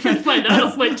patron, so you can find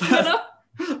out on my Twitter.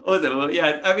 Well,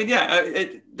 yeah, I mean,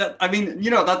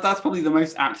 that's probably the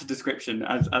most apt description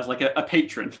as a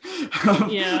patron of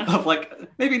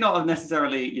maybe not of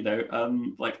necessarily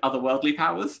otherworldly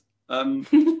powers,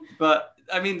 but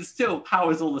I mean still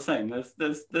powers all the same.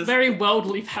 There's very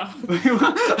worldly powers.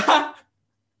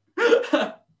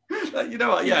 You know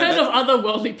what? Yeah, heard of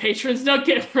otherworldly patrons. Now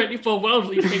get ready for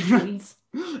worldly patrons.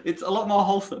 It's a lot more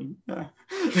wholesome. Yeah.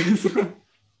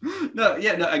 No.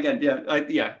 Again,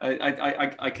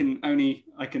 I can only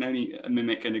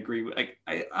mimic and agree with.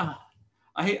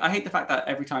 I hate the fact that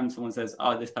every time someone says,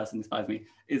 "Oh, this person inspires me,"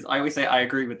 I always say I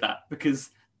agree with that, because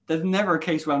there's never a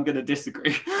case where I'm going to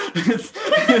disagree.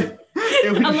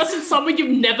 Unless it's someone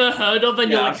you've never heard of,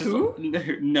 and you're like, who?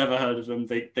 Never heard of them.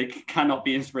 They cannot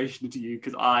be inspirational to you,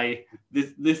 because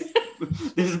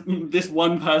this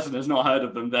one person has not heard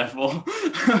of them. Therefore,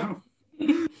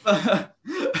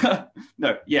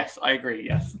 no. Yes, I agree.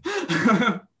 Yes.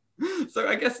 So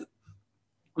I guess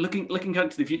looking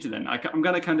out to the future, then I'm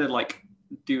going to kind of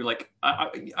do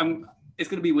I'm. It's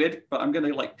going to be weird, but I'm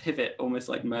going to pivot, almost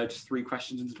merge three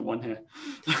questions into one here,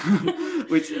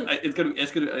 which it's going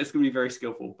to be very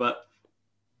skillful. But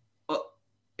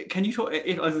can you talk?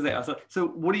 So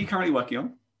what are you currently working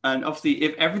on? And obviously,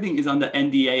 if everything is under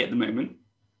NDA at the moment,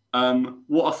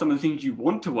 what are some of the things you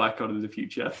want to work on in the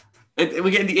future?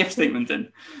 We're getting the if statement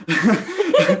in,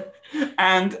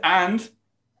 and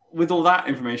with all that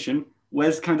information,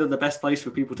 where's kind of the best place for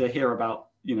people to hear about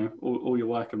all your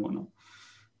work and whatnot?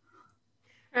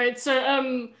 All right, so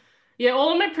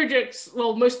all of my projects,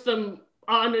 well, most of them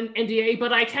are on an NDA,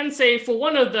 but I can say for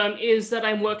one of them is that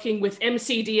I'm working with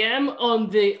MCDM on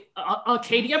the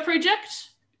Arcadia project,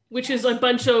 which is a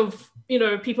bunch of,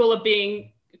 people are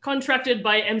being contracted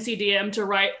by MCDM to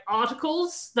write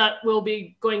articles that will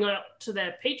be going out to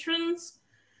their patrons.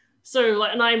 So,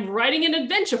 and I'm writing an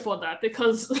adventure for that,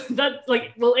 because that,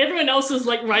 everyone else is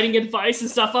writing advice and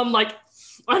stuff. I'm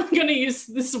going to use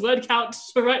this word count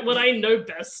to write what I know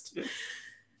best.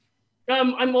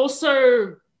 I'm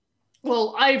also,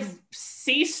 I've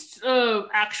ceased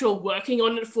actual working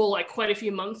on it for quite a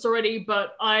few months already,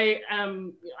 but I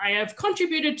have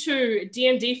contributed to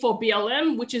D&D for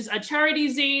BLM, which is a charity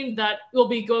zine that will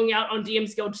be going out on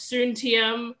DM's Guild soon,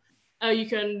 TM.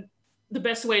 The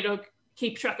best way to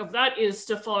keep track of that is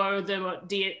to follow them at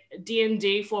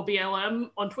D&D for BLM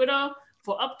on Twitter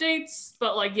for updates.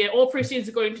 But all proceeds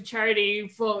are going to charity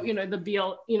for the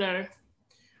BL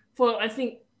for I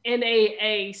think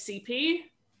NAACP.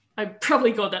 I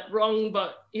probably got that wrong,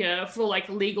 but yeah, for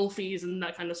legal fees and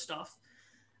that kind of stuff.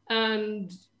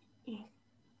 And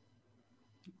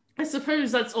I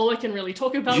suppose that's all I can really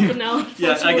talk about for now.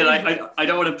 Yeah, again, I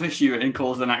don't want to push you and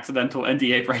cause an accidental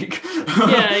NDA break.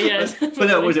 Yeah. But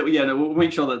no, was it? Yeah, no, we'll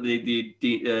make sure that the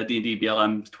D&D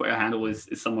BLM Twitter handle is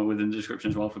somewhere within the description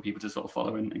as well for people to sort of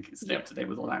follow and stay up to date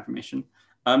with all that information.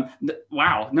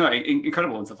 Wow, no,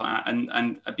 incredible and stuff like that.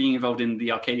 And being involved in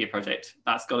the Arcadia project,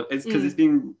 that's got it's because it's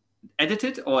being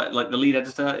edited, or like the lead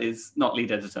editor is not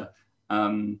lead editor.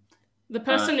 The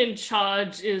person in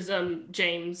charge is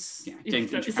James. Yeah,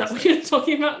 James. Is that what you're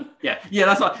talking about? Yeah,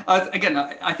 that's what. Again,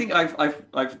 I think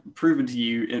I've proven to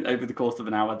you over the course of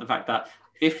an hour the fact that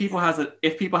if people have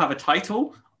a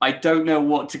title, I don't know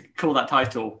what to call that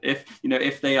title.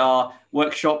 If they are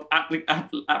workshop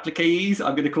appliquees,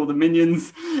 I'm going to call them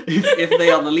minions. If they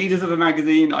are the leaders of a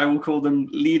magazine, I will call them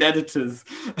lead editors.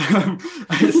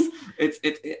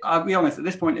 I'll be honest. At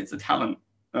this point, it's a talent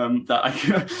that I.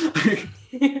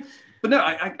 But no,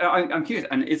 I'm curious.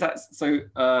 And is that so?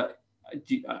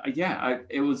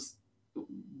 It was.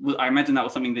 I imagine that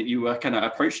was something that you were kind of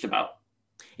approached about.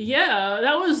 Yeah,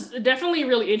 that was definitely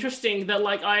really interesting. That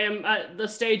like I am at the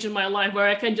stage in my life where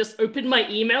I can just open my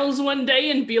emails one day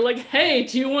and be like, "Hey,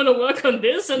 do you want to work on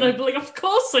this?" And I'd be like, "Of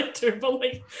course I do." But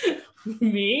like,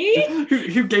 me?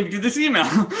 Who gave you this email?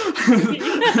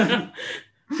 Yeah.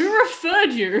 Who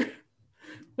referred you?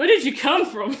 Where did you come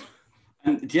from?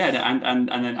 And then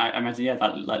I imagine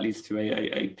that leads to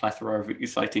a plethora of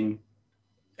exciting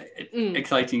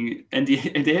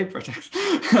NDA projects.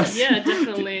 Yeah,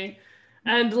 definitely.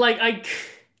 And like I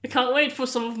can't wait for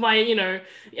some of my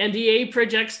NDA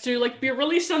projects to like be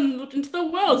released into the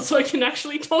world so I can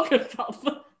actually talk about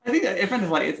them. I think if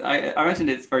it's like I mentioned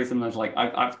it's very similar to like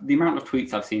I've the amount of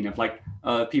tweets I've seen of like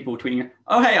people tweeting,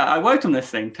 "Oh hey, I worked on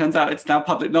this thing. Turns out it's now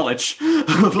public knowledge."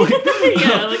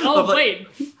 Wait.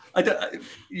 I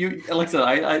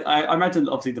imagine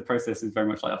obviously the process is very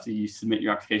much like after you submit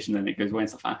your application and it goes away and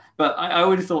stuff like that. But I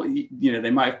always thought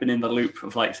they might have been in the loop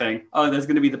of like saying, "Oh, there's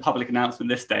going to be the public announcement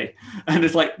this day," and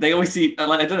it's like they always seem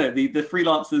like I don't know the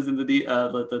freelancers and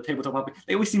the tabletop public,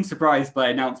 they always seem surprised by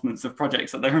announcements of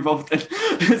projects that they're involved in.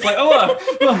 It's like, well,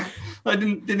 I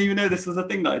didn't even know this was a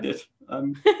thing that I did.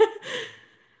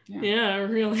 Yeah,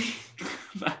 really.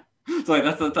 Sorry,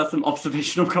 that's some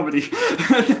observational comedy.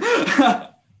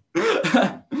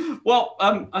 Well,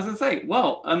 as I say,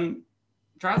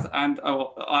 Draz and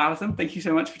Alison, thank you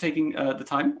so much for taking the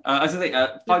time. As I say,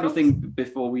 final thing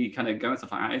before we kind of go and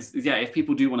stuff like that is if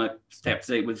people do want to stay up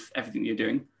to date with everything you're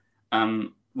doing,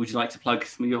 would you like to plug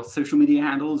some of your social media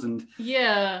handles? And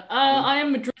I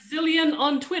am Drazillion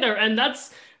on Twitter, and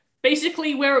that's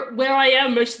basically where I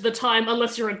am most of the time,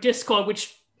 unless you're on Discord,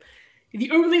 which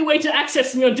the only way to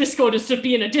access me on Discord is to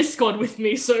be in a Discord with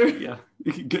me, so... Yeah,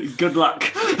 good luck.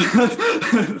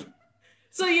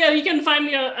 So you can find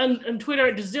me on Twitter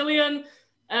at Drazillion,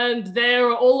 and there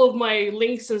are all of my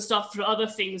links and stuff for other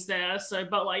things there,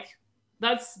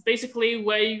 that's basically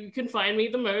where you can find me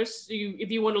the most. If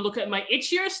you want to look at my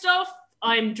Itch.io stuff,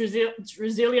 I'm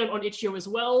Drazillion on Itch.io as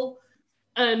well.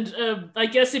 And I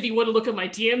guess if you want to look at my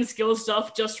DM skill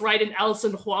stuff, just write in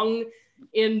Alison Huang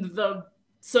in the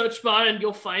search bar and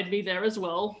you'll find me there as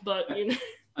well. But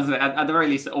at the very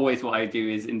least, always what I do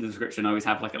is in the description I always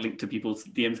have like a link to people's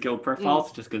DM's Guild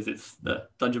profiles, just because it's the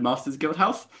Dungeon Masters Guild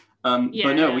house. But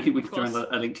no, we can throw in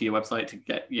a link to your website to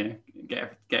get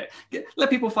let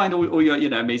people find all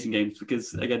your amazing games,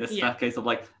 because again, this is a case of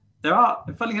like there's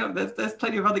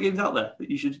plenty of other games out there that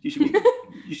you should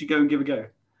go and give a go.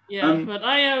 Yeah, but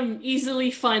I am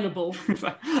easily findable.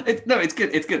 It's good.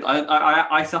 It's good.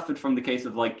 I suffered from the case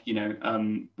of like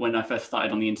when I first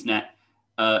started on the internet,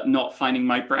 not finding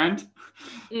my brand,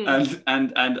 and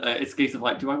it's a case of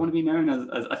like, do I want to be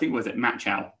known as I think was Matt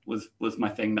Chow was my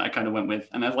thing that I kind of went with,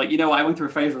 and I was like, I went through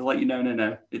a phase where I was like,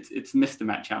 no, it's Mr.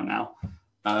 Matt Chow now.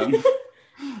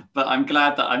 But I'm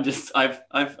glad that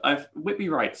I've Whitby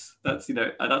Writes. That's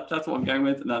that's what I'm going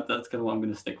with, and that's kind of what I'm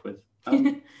going to stick with.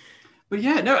 But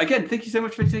yeah, no, again, thank you so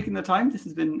much for taking the time. This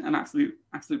has been an absolute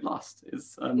blast.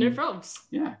 No problems.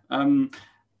 Yeah.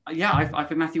 I've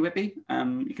been Matthew Whitby.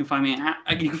 You can find me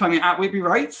at Whitby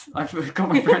Writes. I've got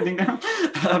my branding now.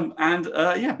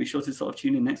 Be sure to sort of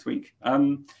tune in next week.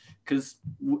 Because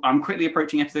I'm quickly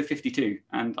approaching episode 52,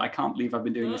 and I can't believe I've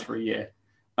been doing this for a year.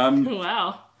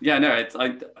 Wow. Yeah, no,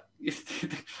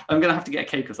 I'm gonna have to get a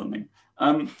cake or something.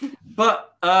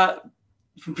 But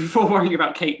before worrying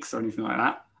about cakes or anything like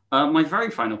that, my very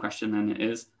final question then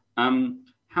is,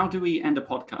 how do we end a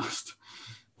podcast?